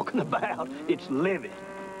I'm talking about. It's living.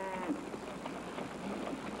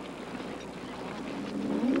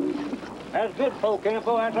 That's good, folk,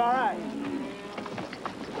 Campo. That's all right.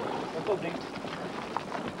 Let's go, Deep.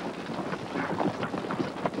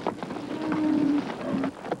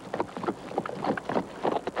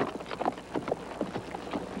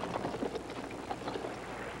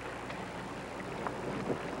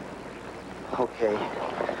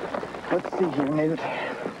 Let's see here, Newt.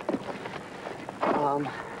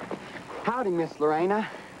 Howdy, Miss Lorena.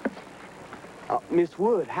 Miss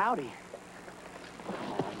Wood, howdy.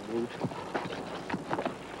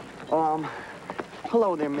 Oh, Newt.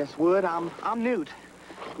 Hello there, Miss Wood. I'm Newt.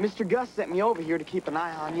 Mr. Gus sent me over here to keep an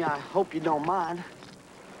eye on you. I hope you don't mind.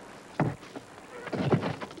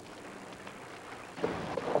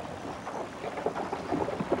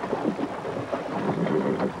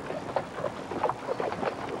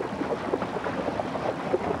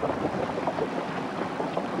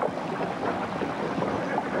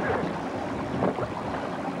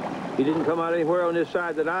 He didn't come out anywhere on this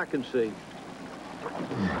side that I can see.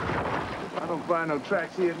 I don't find no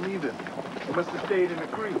tracks here neither. He must have stayed in the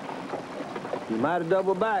creek. He might have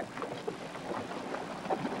doubled back.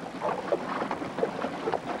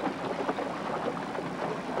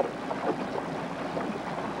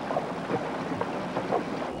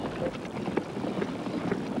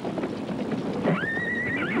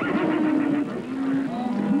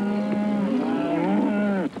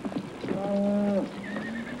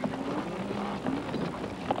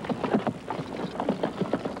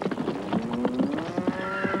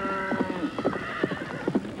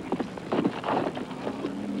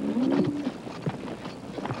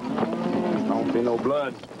 No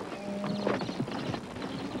blood.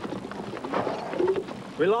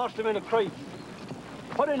 We lost him in the creek.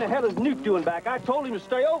 What in the hell is Newt doing back? I told him to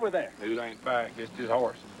stay over there. Newt ain't back. Just his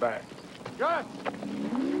horse is back. Gus!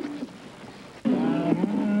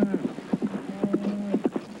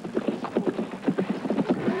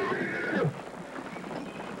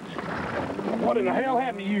 What in the hell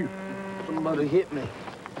happened to you? Somebody hit me.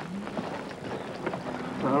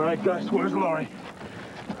 All right, Gus, where's Laurie?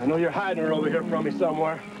 I know you're hiding her over here from me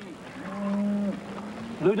somewhere.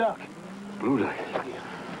 Blue Duck. Blue Duck.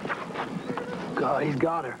 God, he's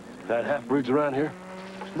got her. That half-breed's around here?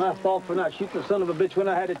 It's my fault for not shooting the son of a bitch when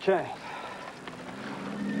I had a chance.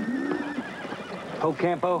 Ho,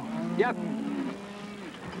 Campo? Yep.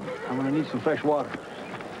 I'm gonna need some fresh water.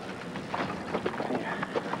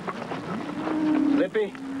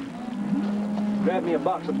 Lippy, grab me a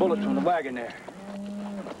box of bullets from the wagon there.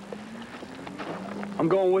 I'm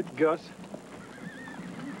going with you, Gus.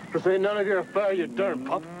 This ain't none of your affair, you darn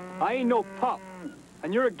pup. I ain't no pup.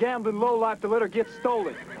 And you're a gambling lowlife to let her get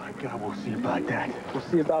stolen. My God, we'll see about that. We'll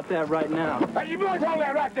see about that right now. Hey, you boys hold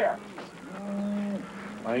that right there.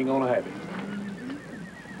 I ain't gonna have it.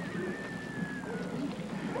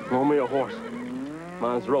 Loan me a horse.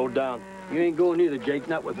 Mine's rolled down. You ain't going either, Jake.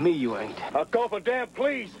 Not with me, you ain't. I'll call for damn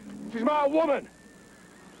please. She's my woman.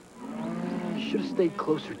 You should have stayed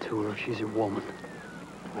closer to her if she's your woman.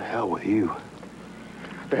 The hell with you.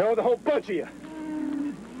 The hell with the whole bunch of you.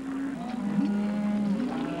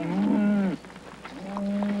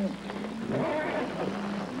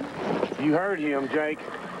 You heard him, Jake.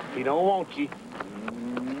 He don't want you.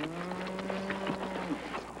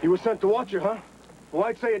 You were sent to watch her, huh? Well,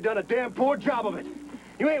 I'd say you done a damn poor job of it.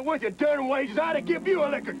 You ain't worth your darn wages. I'd have give you a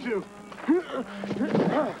lick or two.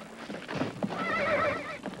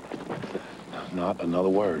 Not another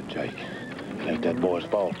word, Jake. It ain't that boy's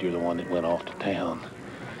fault you're the one that went off to town.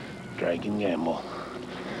 Drink and gamble.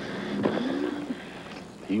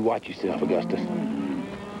 You watch yourself, Augustus.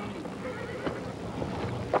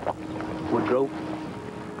 Woodrow.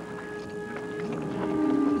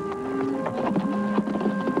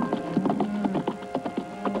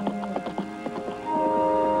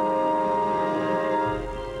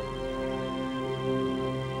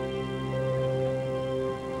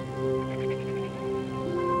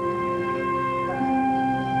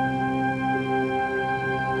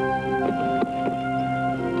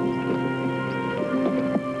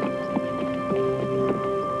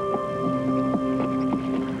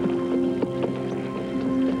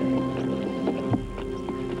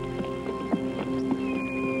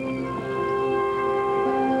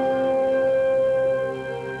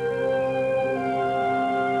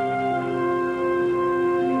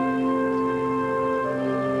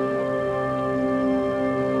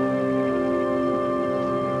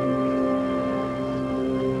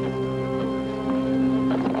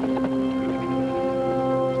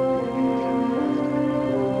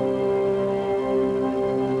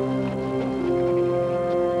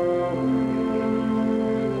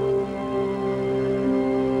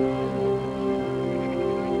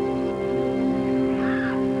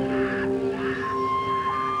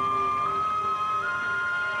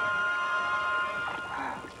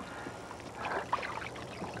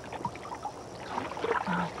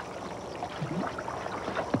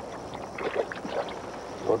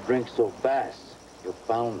 Don't drink so fast. You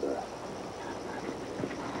found her.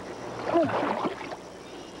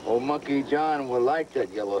 Old Old Monkey John will like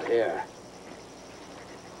that yellow hair.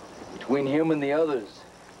 Between him and the others,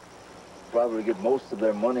 probably get most of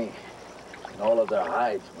their money and all of their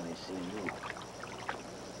hides when they see you.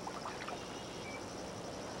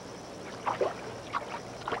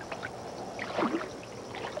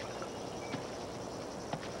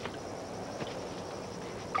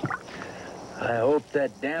 I hope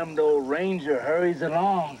that damned old ranger hurries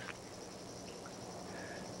along.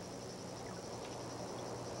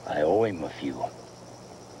 I owe him a few.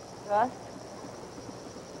 Gus?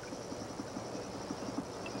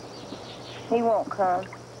 He won't come.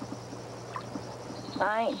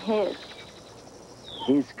 I ain't his.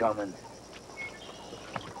 He's coming.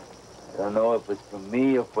 I don't know if it's for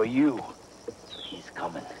me or for you, but he's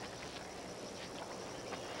coming.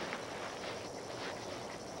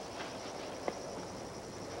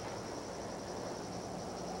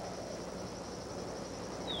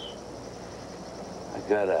 I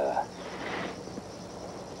got a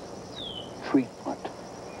treatment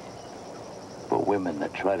for women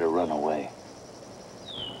that try to run away.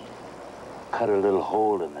 Cut a little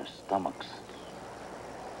hole in their stomachs,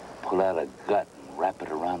 pull out a gut and wrap it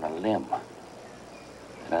around a limb.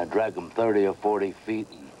 And I drag them 30 or 40 feet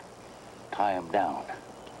and tie them down.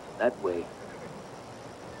 That way,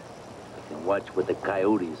 I can watch what the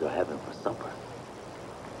coyotes are having for supper.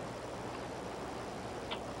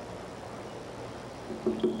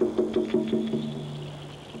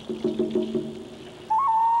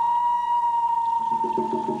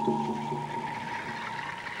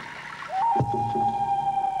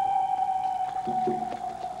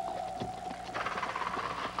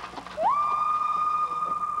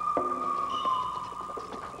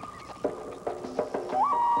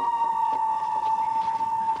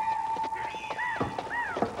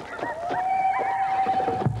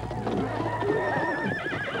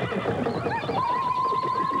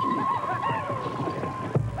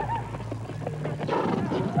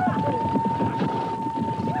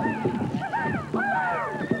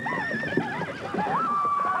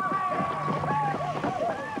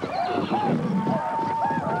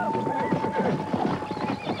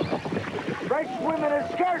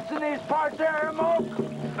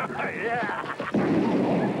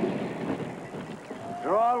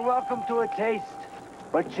 You're all welcome to a taste,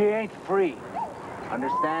 but you ain't free.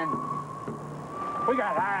 Understand? We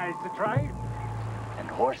got eyes to trade. And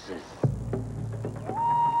horses.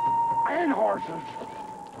 And horses.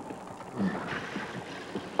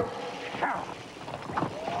 Cow.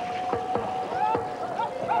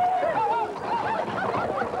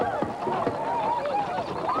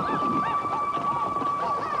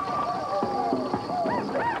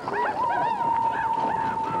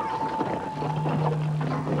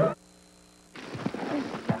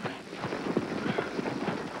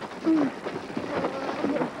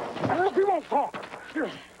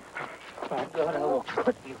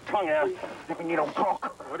 You don't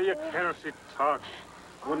talk. What do you care if she talks?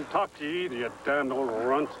 Wouldn't talk to you either, you damned old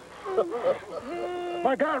runt.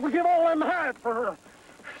 My God, we give all them hides for her.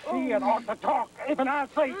 She had ought to talk, even I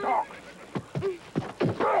say talk.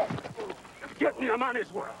 Get me your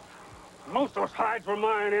money's worth. Most of those hides were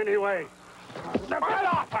mine anyway. Now get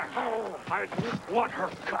off her! I just want her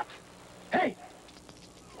cut. Hey!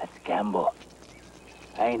 That's gamble.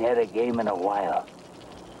 I ain't had a game in a while.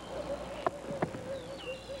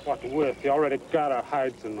 What with? You already got our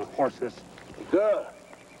hides and the horses. The girl.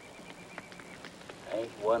 I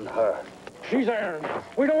ain't won her. She's ours.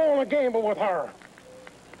 We don't want to gamble with her.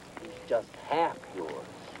 She's just half yours.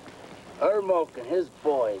 Ermoke and his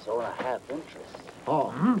boys own a half interest.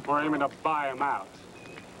 Oh, we're aiming to buy him out.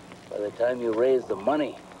 By the time you raise the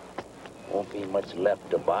money, won't be much left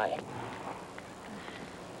to buy.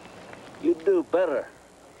 You'd do better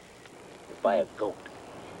to buy a goat.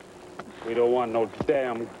 We don't want no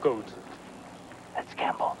damn goat. Let's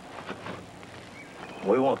gamble.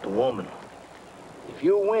 We want the woman. If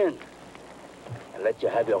you win, I'll let you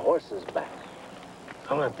have your horses back.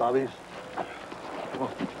 Come on, Bobbies. Come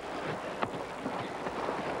on.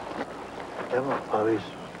 Come on, Bobbies.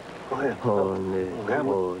 Go ahead. Come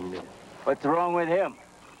on. What's wrong with him?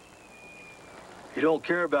 He don't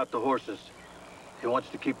care about the horses. He wants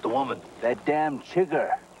to keep the woman. That damn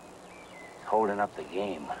chigger is holding up the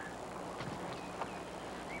game.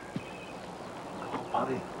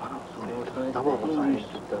 Bobby, come on,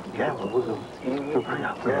 gamble with him. Hurry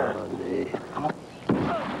up, man. Come on.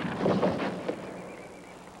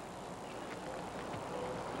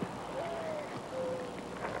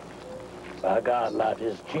 By God, life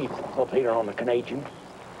is cheap up here on the Canadian.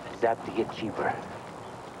 It's apt to get cheaper.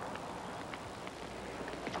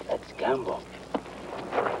 Let's gamble.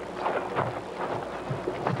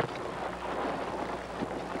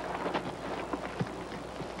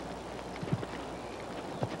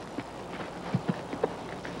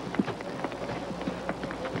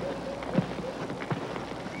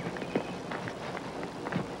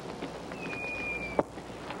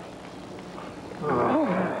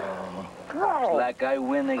 like I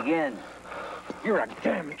win again. You're a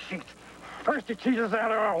damn cheat. First you cheat us out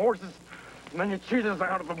of our horses, and then you cheat us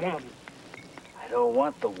out of the woman. I don't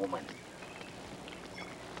want the woman.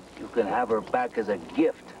 You can have her back as a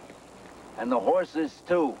gift. And the horses,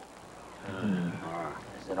 too.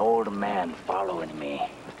 There's an old man following me.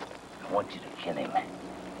 I want you to kill him.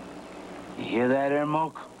 You hear that,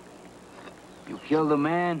 Ermok? You kill the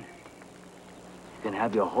man, you can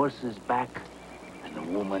have your horses back, and the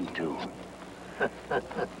woman, too.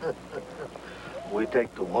 We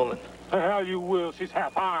take the woman. The hell you will. She's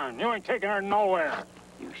half iron. You ain't taking her nowhere.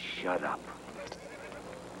 You shut up.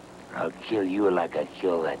 I'll kill you like I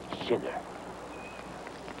killed that sugar.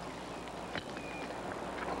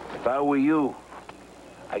 If I were you,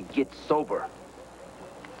 I'd get sober.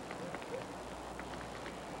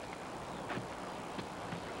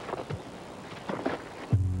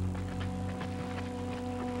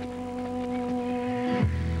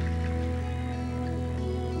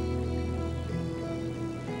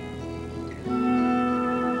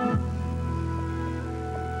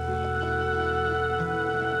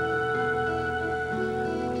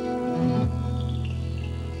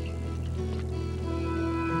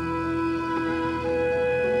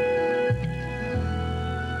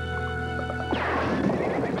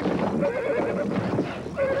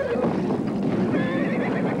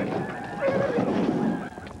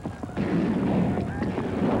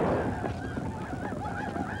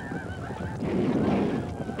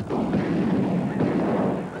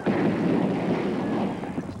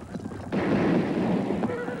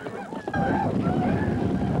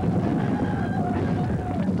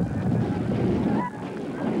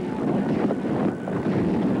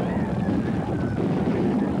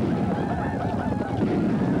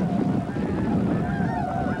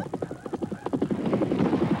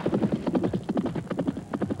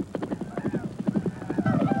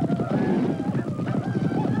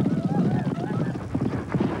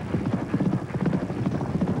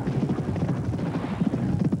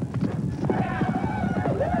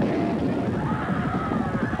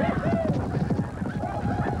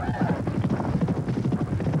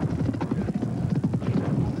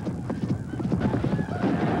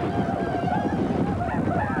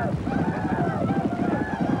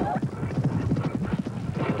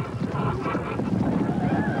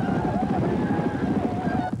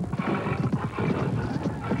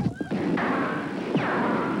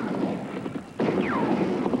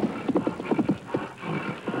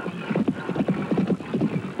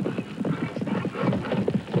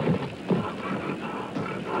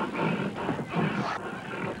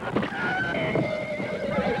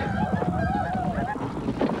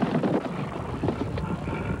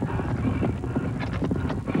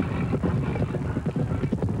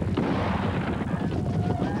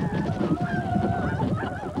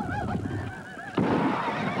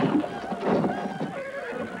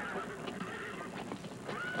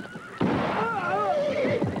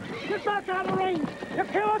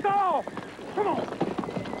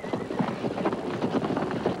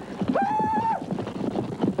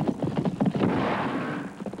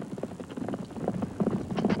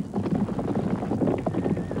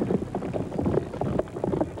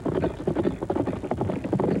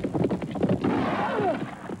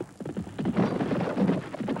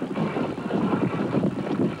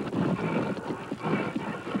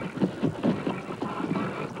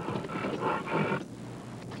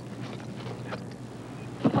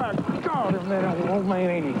 That old man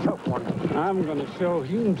ain't a tough one. I'm gonna show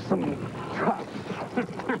you some tough.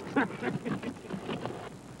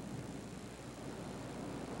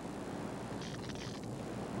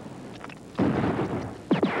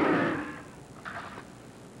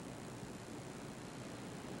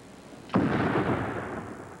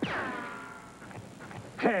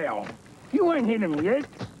 Hell, you ain't hit him yet.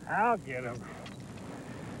 I'll get him.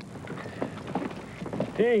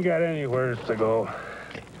 He ain't got anywhere to go.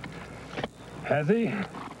 Has he?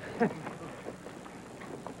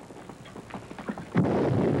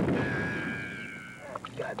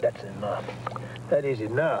 God, that's enough. That is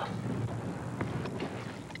enough.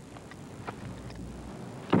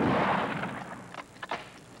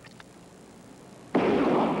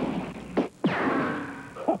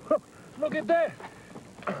 Look at that.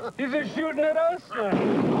 Is he shooting at us?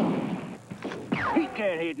 He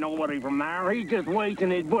can't hit nobody from there. He's just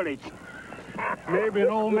wasting his bullets. Maybe an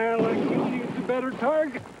old man like you needs a better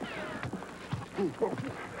target.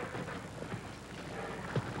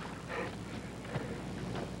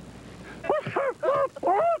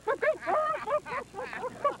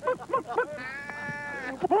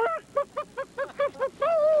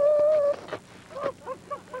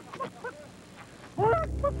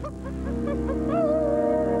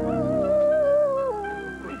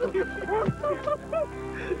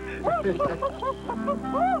 Look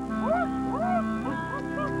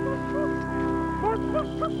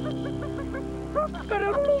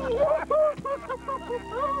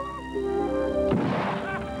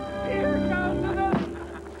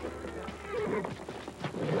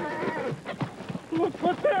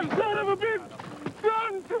what that son of a bitch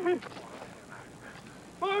done to me!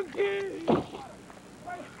 Monkey!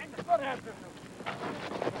 What happened?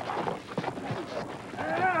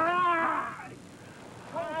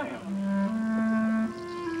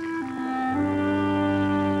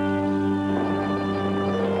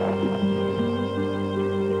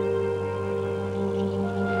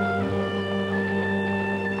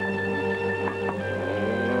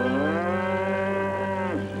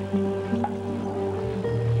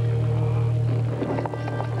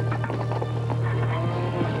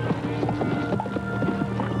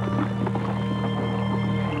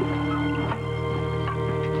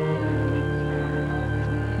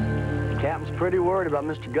 Captain's pretty worried about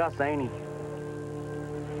Mr. Gus, ain't he?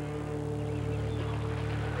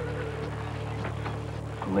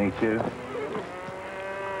 Me too.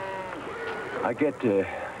 I get to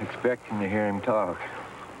expecting to hear him talk.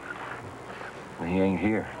 When he ain't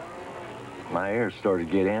here, my ears start to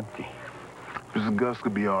get empty. Mr. Gus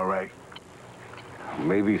could be all right.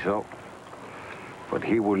 Maybe so. But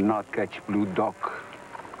he will not catch Blue Duck.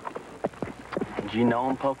 Did you know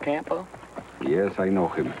him, Po Campo? Yes, I know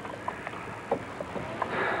him.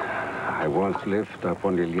 I once lived up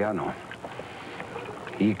on El Llano.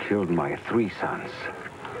 He killed my 3 sons.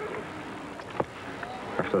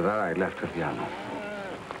 After that, I left El Llano.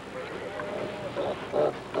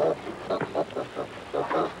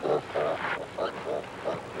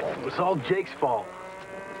 It was all Jake's fault.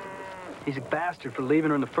 He's a bastard for leaving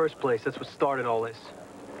her in the first place. That's what started all this.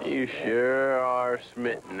 You sure are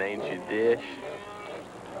smitten, ain't you, Dish?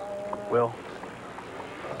 Well,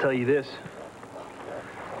 I'll tell you this.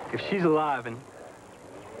 If she's alive and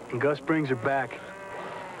Gus brings her back,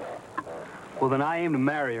 well, then I aim to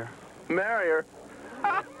marry her. Marry her?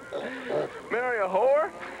 Marry a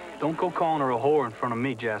whore? Don't go calling her a whore in front of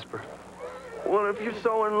me, Jasper. Well, if you're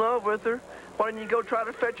so in love with her, why didn't you go try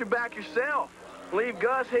to fetch her back yourself? Leave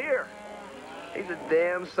Gus here. He's a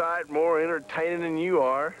damn sight more entertaining than you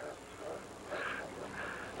are.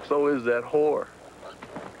 So is that whore.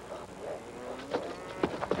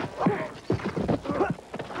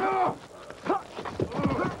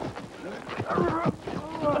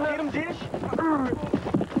 Hit him, Dish.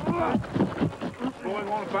 Boys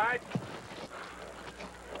want to fight?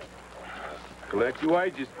 Collect your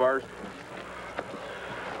wages first.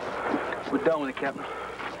 We're done with it, Captain.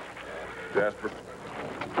 Jasper.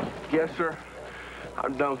 Yes, sir.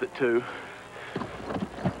 I'm done with it, too.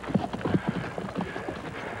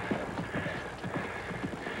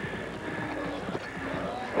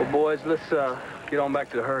 Well, boys, let's get on back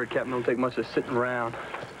to the herd. Captain don't take much of sitting around.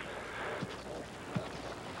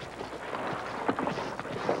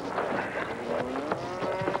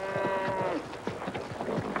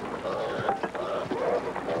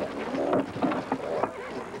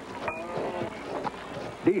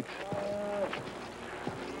 Dietz.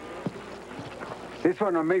 This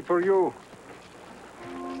one I made for you.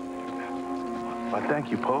 Why,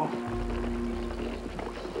 thank you, Po.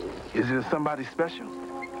 Is it somebody special?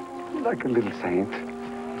 Like a little saint.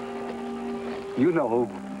 You know,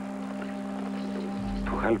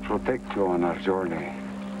 to help protect you on our journey.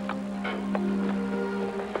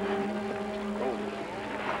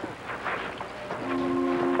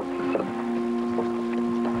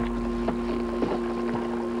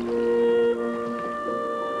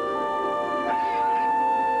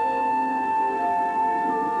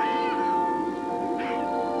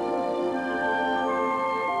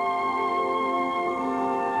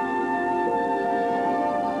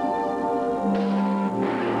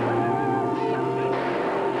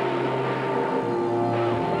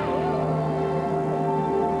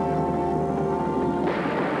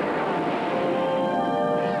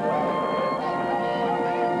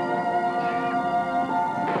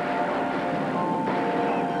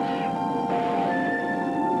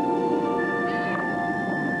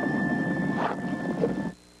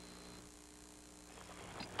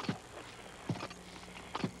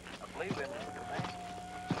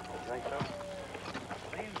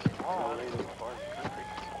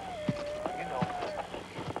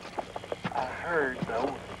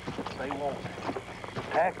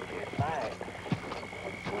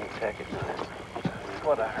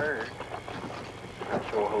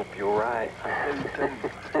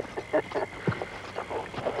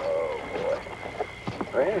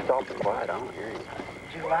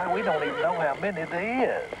 We don't even know how many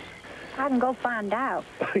there is. I can go find out.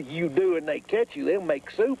 You do and they catch you, they'll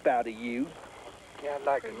make soup out of you. Yeah, I'd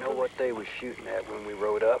like to know what they was shooting at when we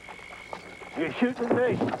rode up. You're shooting at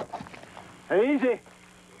me. Hey, easy.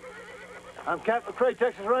 I'm Captain McCrae,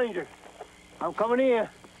 Texas Ranger. I'm coming in.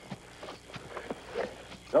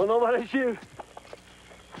 Don't nobody shoot.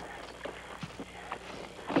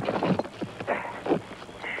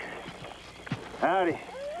 Howdy.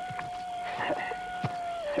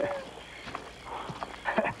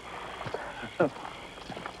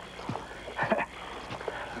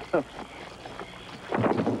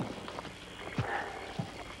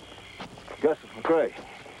 Gustus McCrae.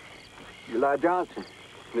 July Johnson.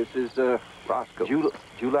 This is, Roscoe.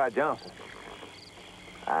 July Johnson.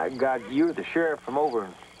 You're the sheriff from over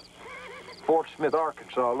in Fort Smith,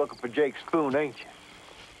 Arkansas, looking for Jake Spoon, ain't you?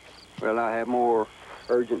 Well, I have more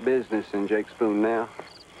urgent business than Jake Spoon now.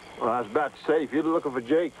 Well, I was about to say, if you're looking for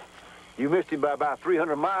Jake, you missed him by about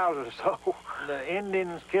 300 miles or so. The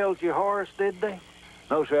Indians killed your horse, did they?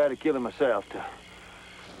 No, sir, I had to kill him myself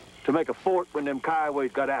to make a fort when them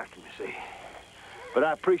Kioways got after me, see. But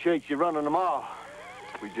I appreciate you running them off.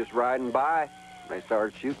 We just riding by. They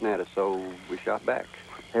started shooting at us, so we shot back.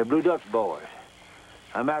 They're Blue Duck's boys.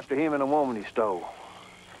 I'm after him and a woman he stole.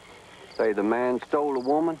 Say the man stole a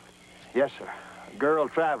woman? Yes, sir. A girl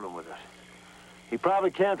traveling with us. He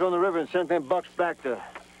probably camped on the river and sent them bucks back to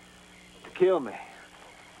kill me.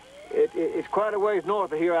 It's quite a ways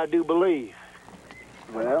north of here, I do believe.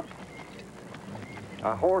 Well,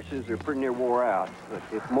 our horses are pretty near wore out, but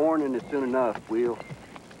if morning is soon enough, we'll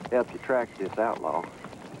help you track this outlaw.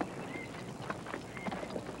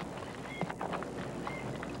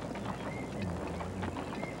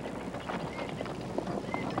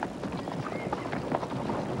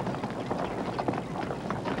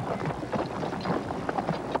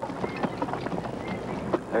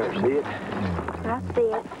 There, see it? I see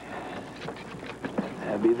it.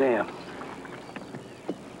 That'd be them.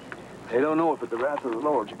 They don't know it, but the wrath of the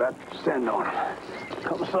Lord's about to descend on them.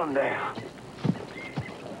 Come sundown.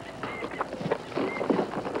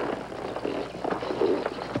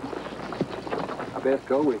 I best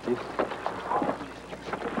go with you.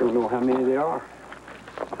 Don't know how many there are.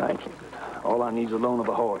 Thank you. All I need is a loan of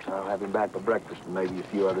a horse. I'll have him back for breakfast and maybe a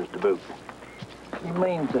few others to boot. You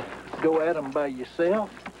mean to go at them by yourself?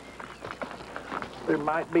 There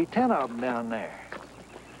might be 10 of them down there.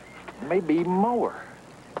 Maybe even more.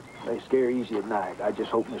 They scare easy at night. I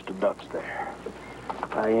just hope Mr. Duck's there.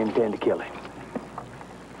 I intend to kill him.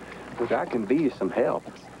 Look, I can be you some help.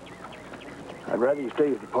 I'd rather you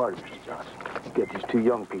stay with the party, Mr. Johnson. Get these two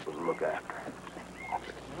young people to look after.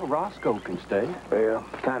 Well, Roscoe can stay. Well,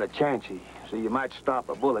 kind of chancy, so you might stop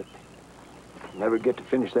a bullet. Never get to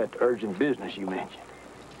finish that urgent business you mentioned.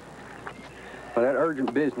 Well, that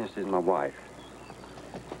urgent business is my wife.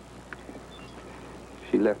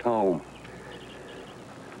 She left home.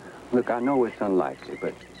 Look, I know it's unlikely,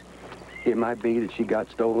 but it might be that she got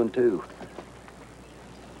stolen, too.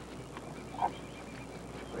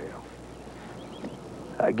 Well,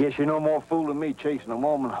 I guess you're no more fool than me chasing a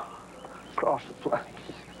woman across the place.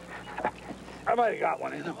 I might have got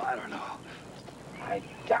one in them. I don't know. I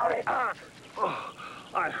doubt it. Oh,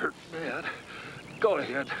 I hurt bad. Go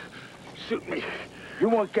ahead. Shoot me. You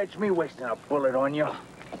won't catch me wasting a bullet on you.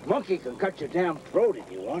 Monkey can cut your damn throat if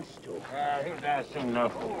he wants to. That's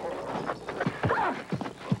enough.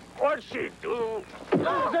 What'd she do?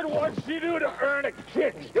 I said, what'd she do to earn a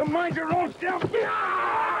kick? You mind your own damn...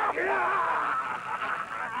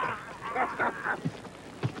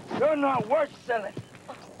 You're not worth selling.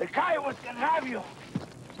 The Kiowas can have you.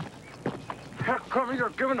 How come you're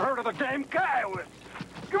giving her to the damn Kiowas?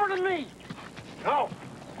 Give her to me. No.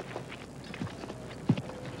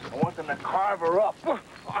 I want them to carve her up. Well,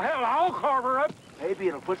 hell, I'll carve her up. Maybe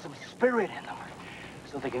it'll put some spirit in them,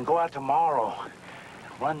 so they can go out tomorrow and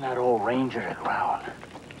run that old ranger to ground.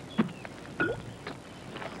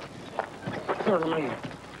 Certainly.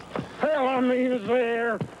 Hell, I mean, is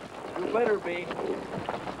there. You better be.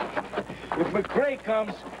 If McCrae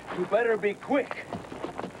comes, you better be quick.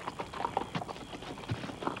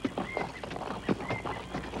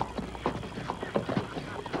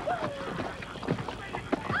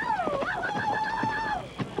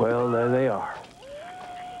 Well, there they are.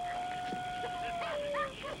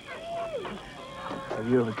 Have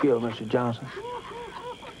you ever killed Mr. Johnson?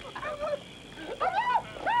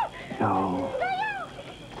 No.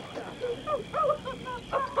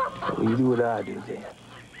 Well, you do what I do then.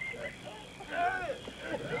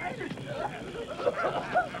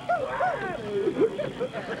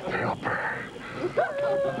 Help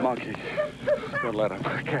her. Monkey, don't let him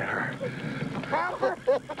get her. Helper?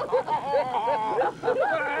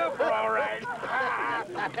 Helper, all right.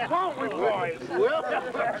 Won't we, boys?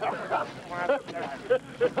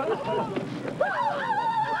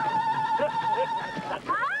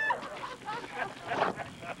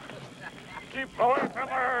 Keep away from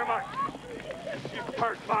her, Mike. She's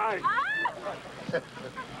part mine.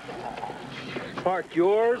 Part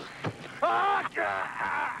yours? Oh,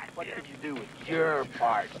 God! What did you do with your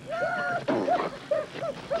part?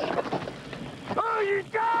 Oh, you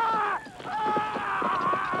God!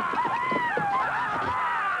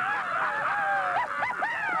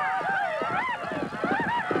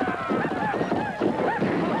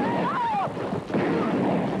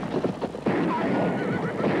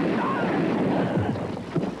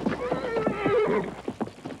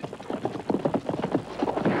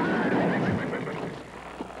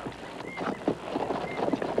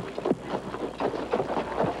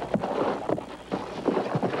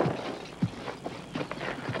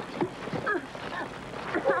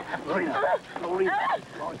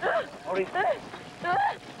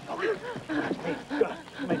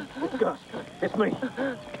 It's me.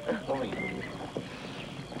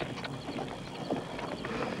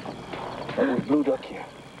 That was Blue Duck here.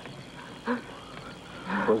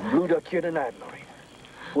 Was Blue Duck here tonight, Lorena?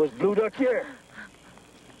 Was Blue Duck here?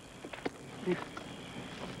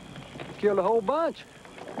 Killed a whole bunch.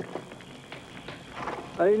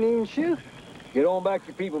 I didn't even shoot. Get on back to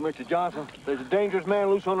your people, Mr. Johnson. There's a dangerous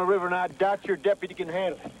man loose on the river, and I doubt your deputy can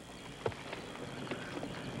handle it.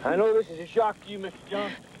 I know this is a shock to you, Mr.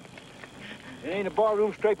 Johnson. It ain't a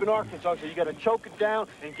barroom scraping Arkansas, so you gotta choke it down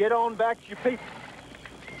and get on back to your people.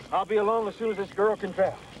 I'll be along as soon as this girl can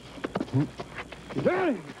travel. Shoot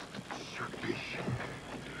me.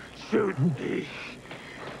 Shoot me.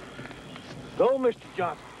 Go, Mr.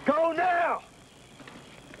 Johnson. Go now!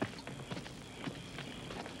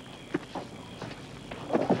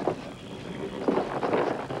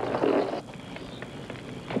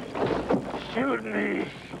 Shoot me.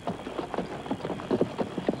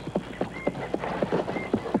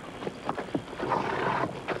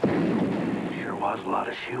 Sure was a lot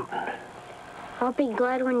of shooting. I'll be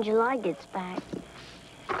glad when July gets back.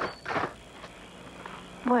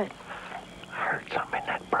 What? I heard something in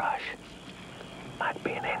that brush. Might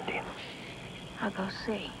be an Indian. I'll go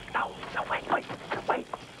see. No, wait.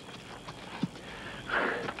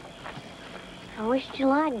 I wish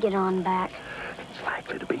July'd get on back. It's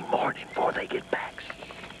likely to be morning before they get back.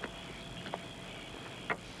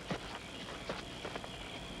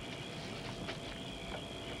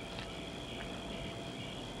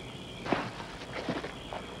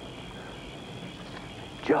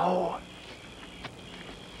 Joe!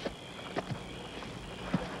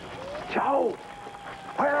 Joe!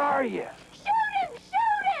 Where are you? Shoot him!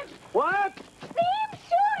 Shoot him! What? See him?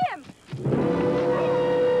 Shoot him!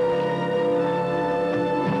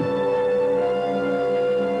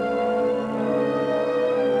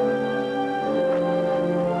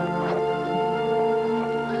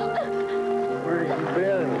 Where you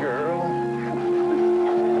been, girl?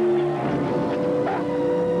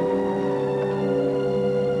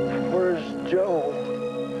 Where's Joe?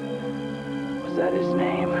 Was that his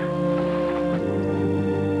name?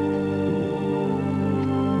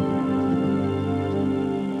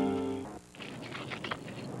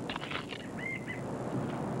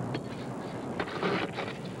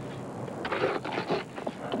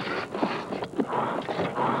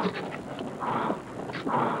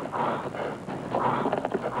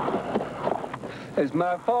 It's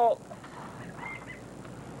my fault.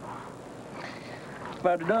 If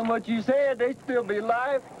I'd have done what you said, they'd still be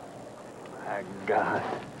alive. My God.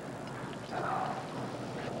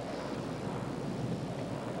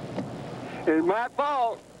 It's my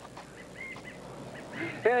fault.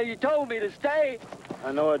 Hell, you told me to stay.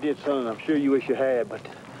 I know I did, son. I'm sure you wish you had, but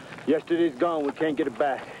yesterday's gone. We can't get it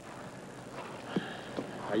back.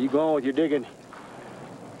 Now, you go on with your digging,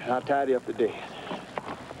 and I'll tidy up the dead.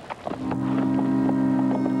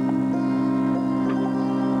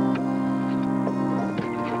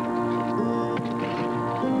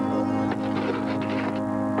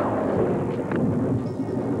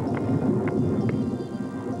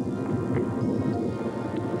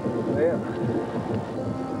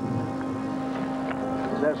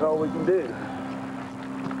 That's all we can do.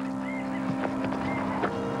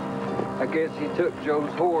 I guess he took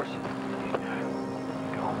Joe's horse.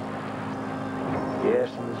 Yes,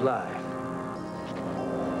 in his life.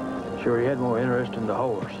 Sure, he had more interest in the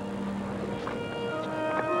horse.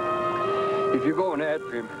 If you're going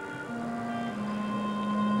after him,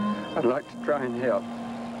 I'd like to try and help.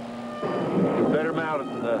 He's better mounted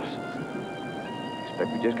than us.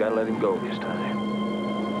 Think we just gotta let him go this time.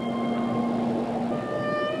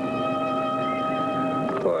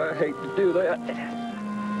 Boy, I hate to do that.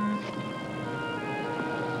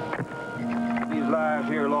 These lives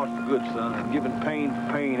here are lost for good, son, and giving pain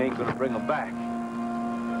for pain ain't gonna bring them back.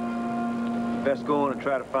 Best go on and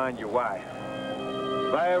try to find your wife.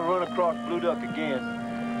 If I ever run across Blue Duck again,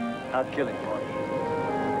 I'll kill him for you.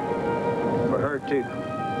 For her, too.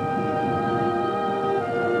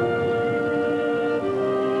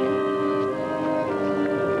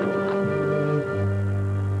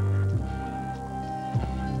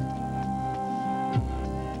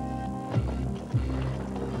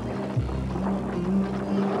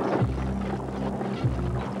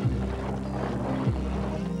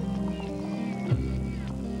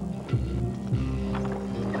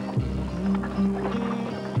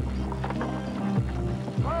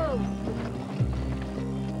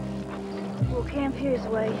 Here's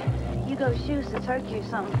way. You go shoot us a turkey or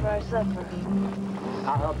something for our supper.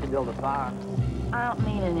 I'll help you build a fire. I don't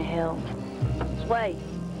need any help. Sway,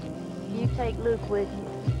 you take Luke with you.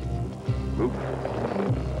 Luke?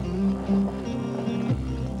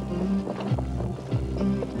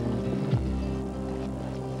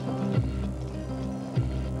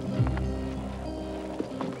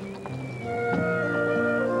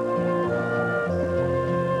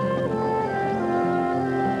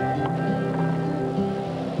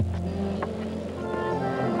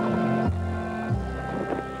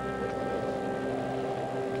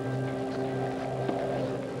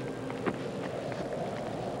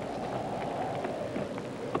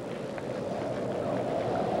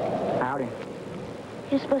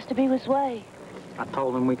 You're supposed to be with Sway. I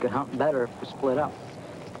told him we could hunt better if we split up.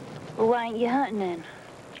 Well, why ain't you hunting then?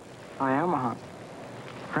 I am a hunt.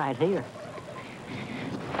 Right here.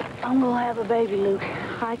 I'm gonna have a baby, Luke.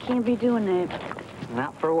 I can't be doing that.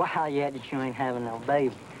 Not for a while yet that you ain't having no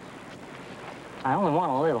baby. I only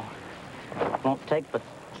want a little. Won't take but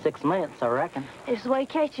 6 months, I reckon. If Sway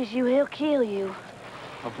catches you, he'll kill you.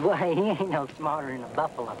 Well, Sway, he ain't no smarter than a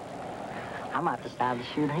buffalo. I might decide to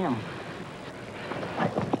shoot him.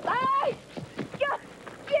 Hey!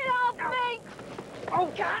 Get off me! Oh,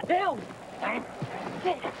 goddamn!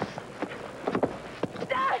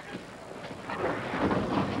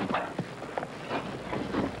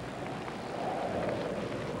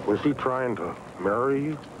 Was he trying to marry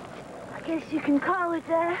you? I guess you can call it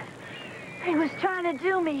that. He was trying to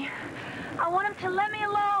do me. I want him to let me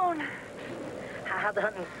alone. How'd the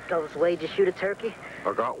hunting go, Sway? Did you shoot a turkey?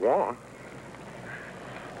 I got one.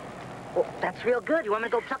 Well, that's real good. You want me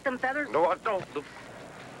to go pluck them feathers? No, I don't.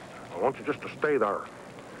 I want you just to stay there.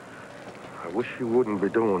 I wish you wouldn't be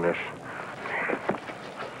doing this.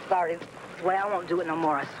 Sorry, Sway, I won't do it no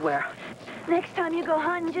more, I swear. Next time you go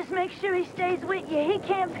hunting, just make sure he stays with you. He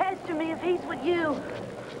can't pester me if he's with you.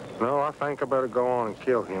 No, I think I better go on and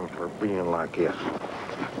kill him for being like this.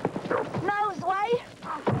 No, Sway!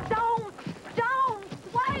 Don't!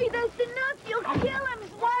 Sway, that's enough! You'll kill him,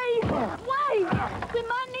 Sway! Sway! We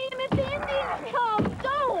might need him if the Indians come!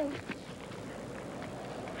 Don't!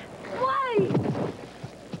 Sway!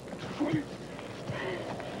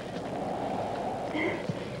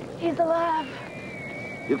 He's alive.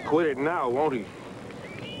 He'll quit it now, won't he?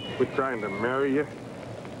 Quit trying to marry you.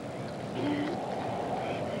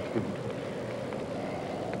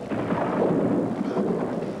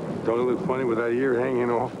 Don't it look funny with that ear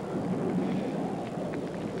hanging off?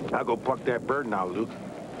 I'll go pluck that bird now, Luke.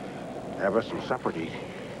 Have us some supper to eat.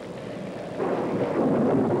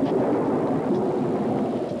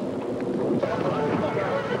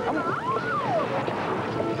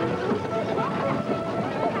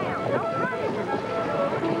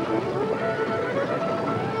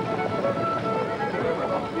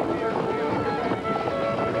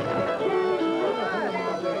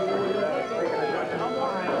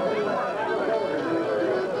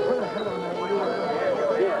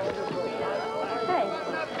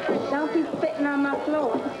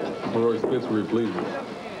 Or expense where he pleases.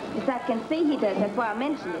 Yes, I can see he does. That's why I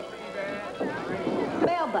mentioned it.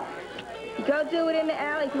 Bellbuck, you go do it in the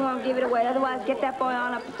alley if you want to give it away. Otherwise, get that boy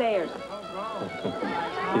on upstairs.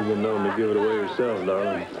 You've been known to give it away yourself,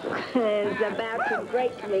 darling. It's about to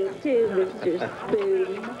break me, too, Mr.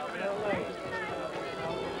 Spoon.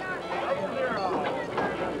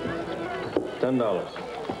 $10.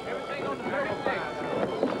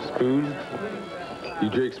 Spoon? You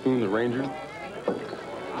Jake Spoon, the ranger?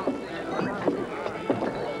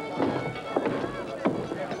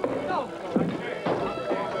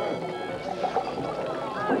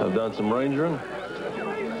 I've done some rangering.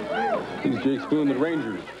 He's Jake Spoon, the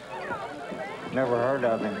ranger. Never heard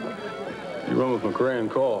of him. You run with McRae and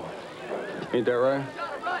Call. Ain't that right?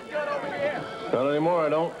 Not anymore, I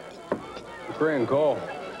don't. Grand call.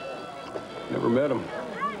 Never met them.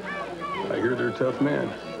 I hear they're tough men.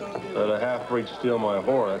 Let a half-breed steal my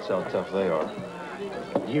whore, that's how tough they are.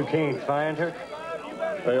 You can't find her?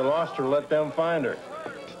 They lost her, let them find her.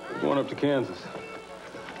 We're going up to Kansas.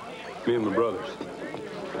 Me and my brothers.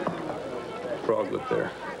 Frog lived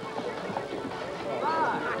there.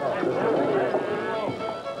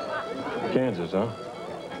 Kansas, huh?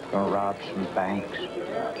 Gonna rob some banks.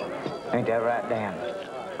 Ain't that right, Dan?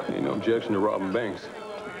 Ain't no objection to robbing banks.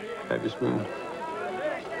 Have you, Spoon?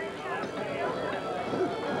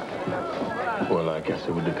 Well, I guess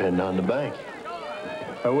it would depend on the bank.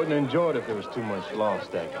 I wouldn't enjoy it if there was too much law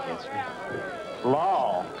stacked against me.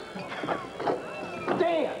 Law?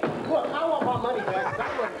 Dan! Look, I want my money back. I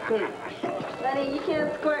want it too. Honey, you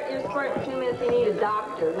can't squirt your squirt in 2 minutes. You need a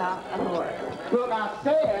doctor, not a horse. Look, I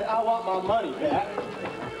said I want my money back.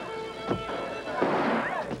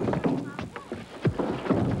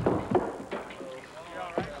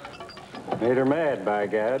 Made her mad, by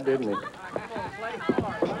God, didn't he?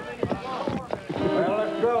 Well,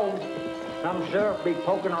 let's go. Some sheriff be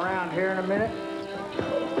poking around here in a minute.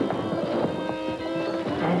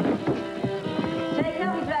 Jake,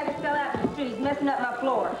 help me drag this fellow out to the street. He's messing up my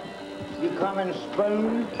floor. You coming,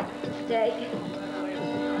 Spoon? Jake.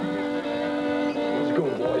 Let's go,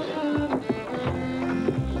 boys.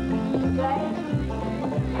 Jake?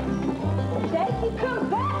 Jake, you come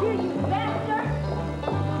back here, you bastard!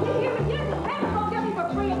 You hear me? Get the paper gonna get me for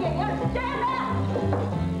free again. You understand that?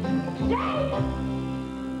 Jake!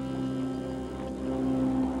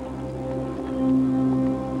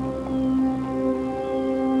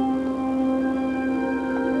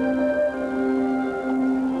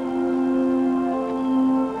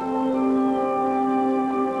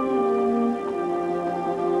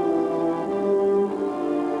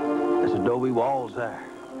 Walls there.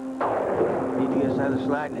 Need to get us out of this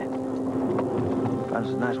lightning. Find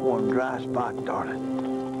us a nice warm dry spot, darling.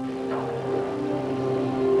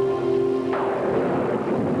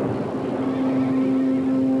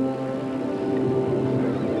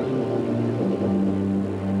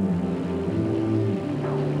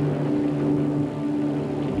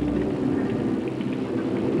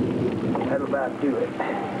 That'll about do it.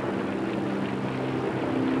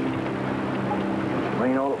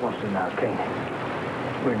 Rain all at once tonight, can't it?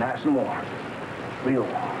 We're nice and warm. Real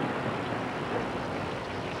warm.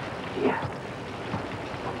 Yeah.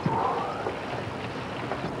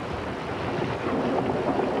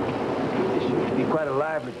 This should be quite a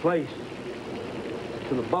lively place.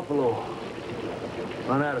 Till the buffalo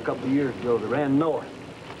run out a couple of years ago. They ran north.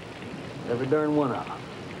 Every darn one of them.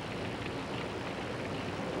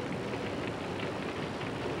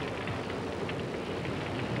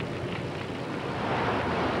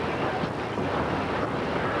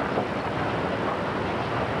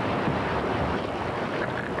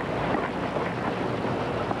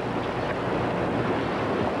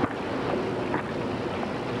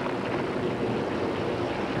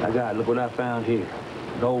 God, look what I found here.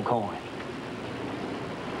 Gold coins.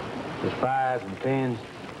 There's 5s and 10s.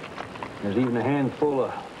 There's even a handful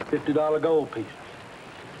of $50 gold pieces.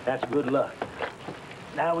 That's good luck.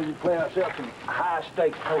 Now we can play ourselves some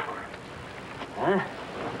high-stakes poker. Huh?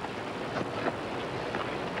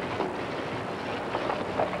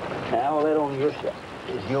 Now all that on your side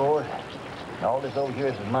is yours, and all this over here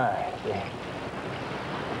is mine. See?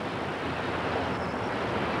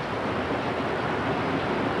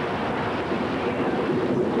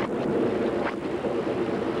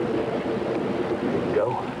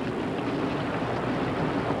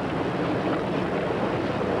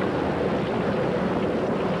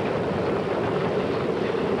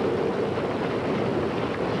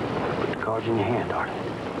 In your hand, darling.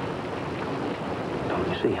 Don't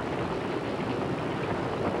you see him?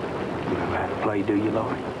 You never had to play, do you,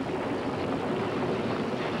 Lori?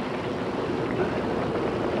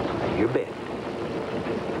 Now, you're betting.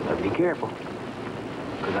 But be careful,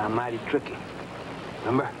 because I'm mighty tricky.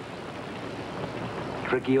 Remember?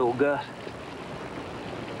 Tricky old Gus.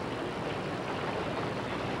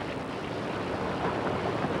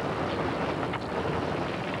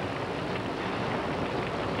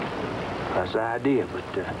 That's the idea, but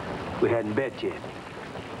we hadn't bet yet.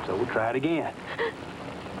 So we'll try it again.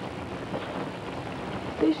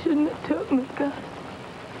 They shouldn't have took me, Gus.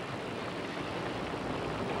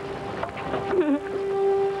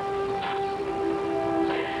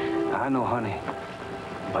 I know, honey,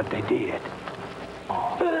 but they did.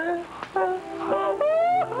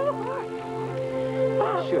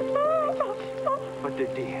 Sure. But they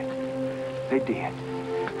did. They did.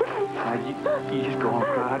 Now, you just go and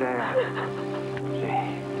cry it out.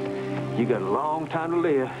 See, you got a long time to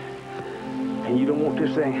live, and you don't want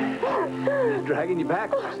this thing just dragging you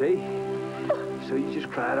backwards, see? So you just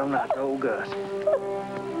cry it on out to old Gus.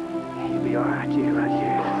 You'll be all right, you, right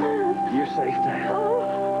here. You're safe now.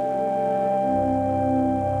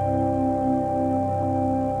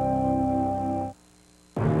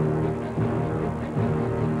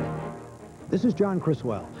 This is John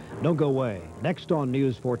Criswell. Don't go away. Next on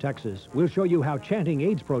News 4 Texas, we'll show you how chanting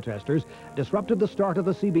AIDS protesters disrupted the start of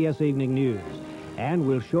the CBS Evening News. And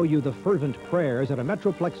we'll show you the fervent prayers at a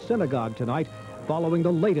Metroplex synagogue tonight following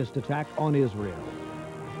the latest attack on Israel.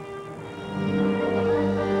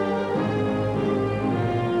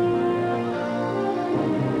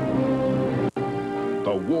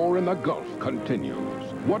 The war in the Gulf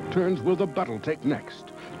continues. What turns will the battle take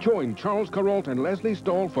next? Join Charles Carrault and Leslie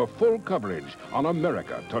Stahl for full coverage on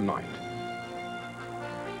America Tonight.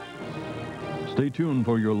 Stay tuned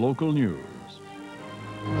for your local news.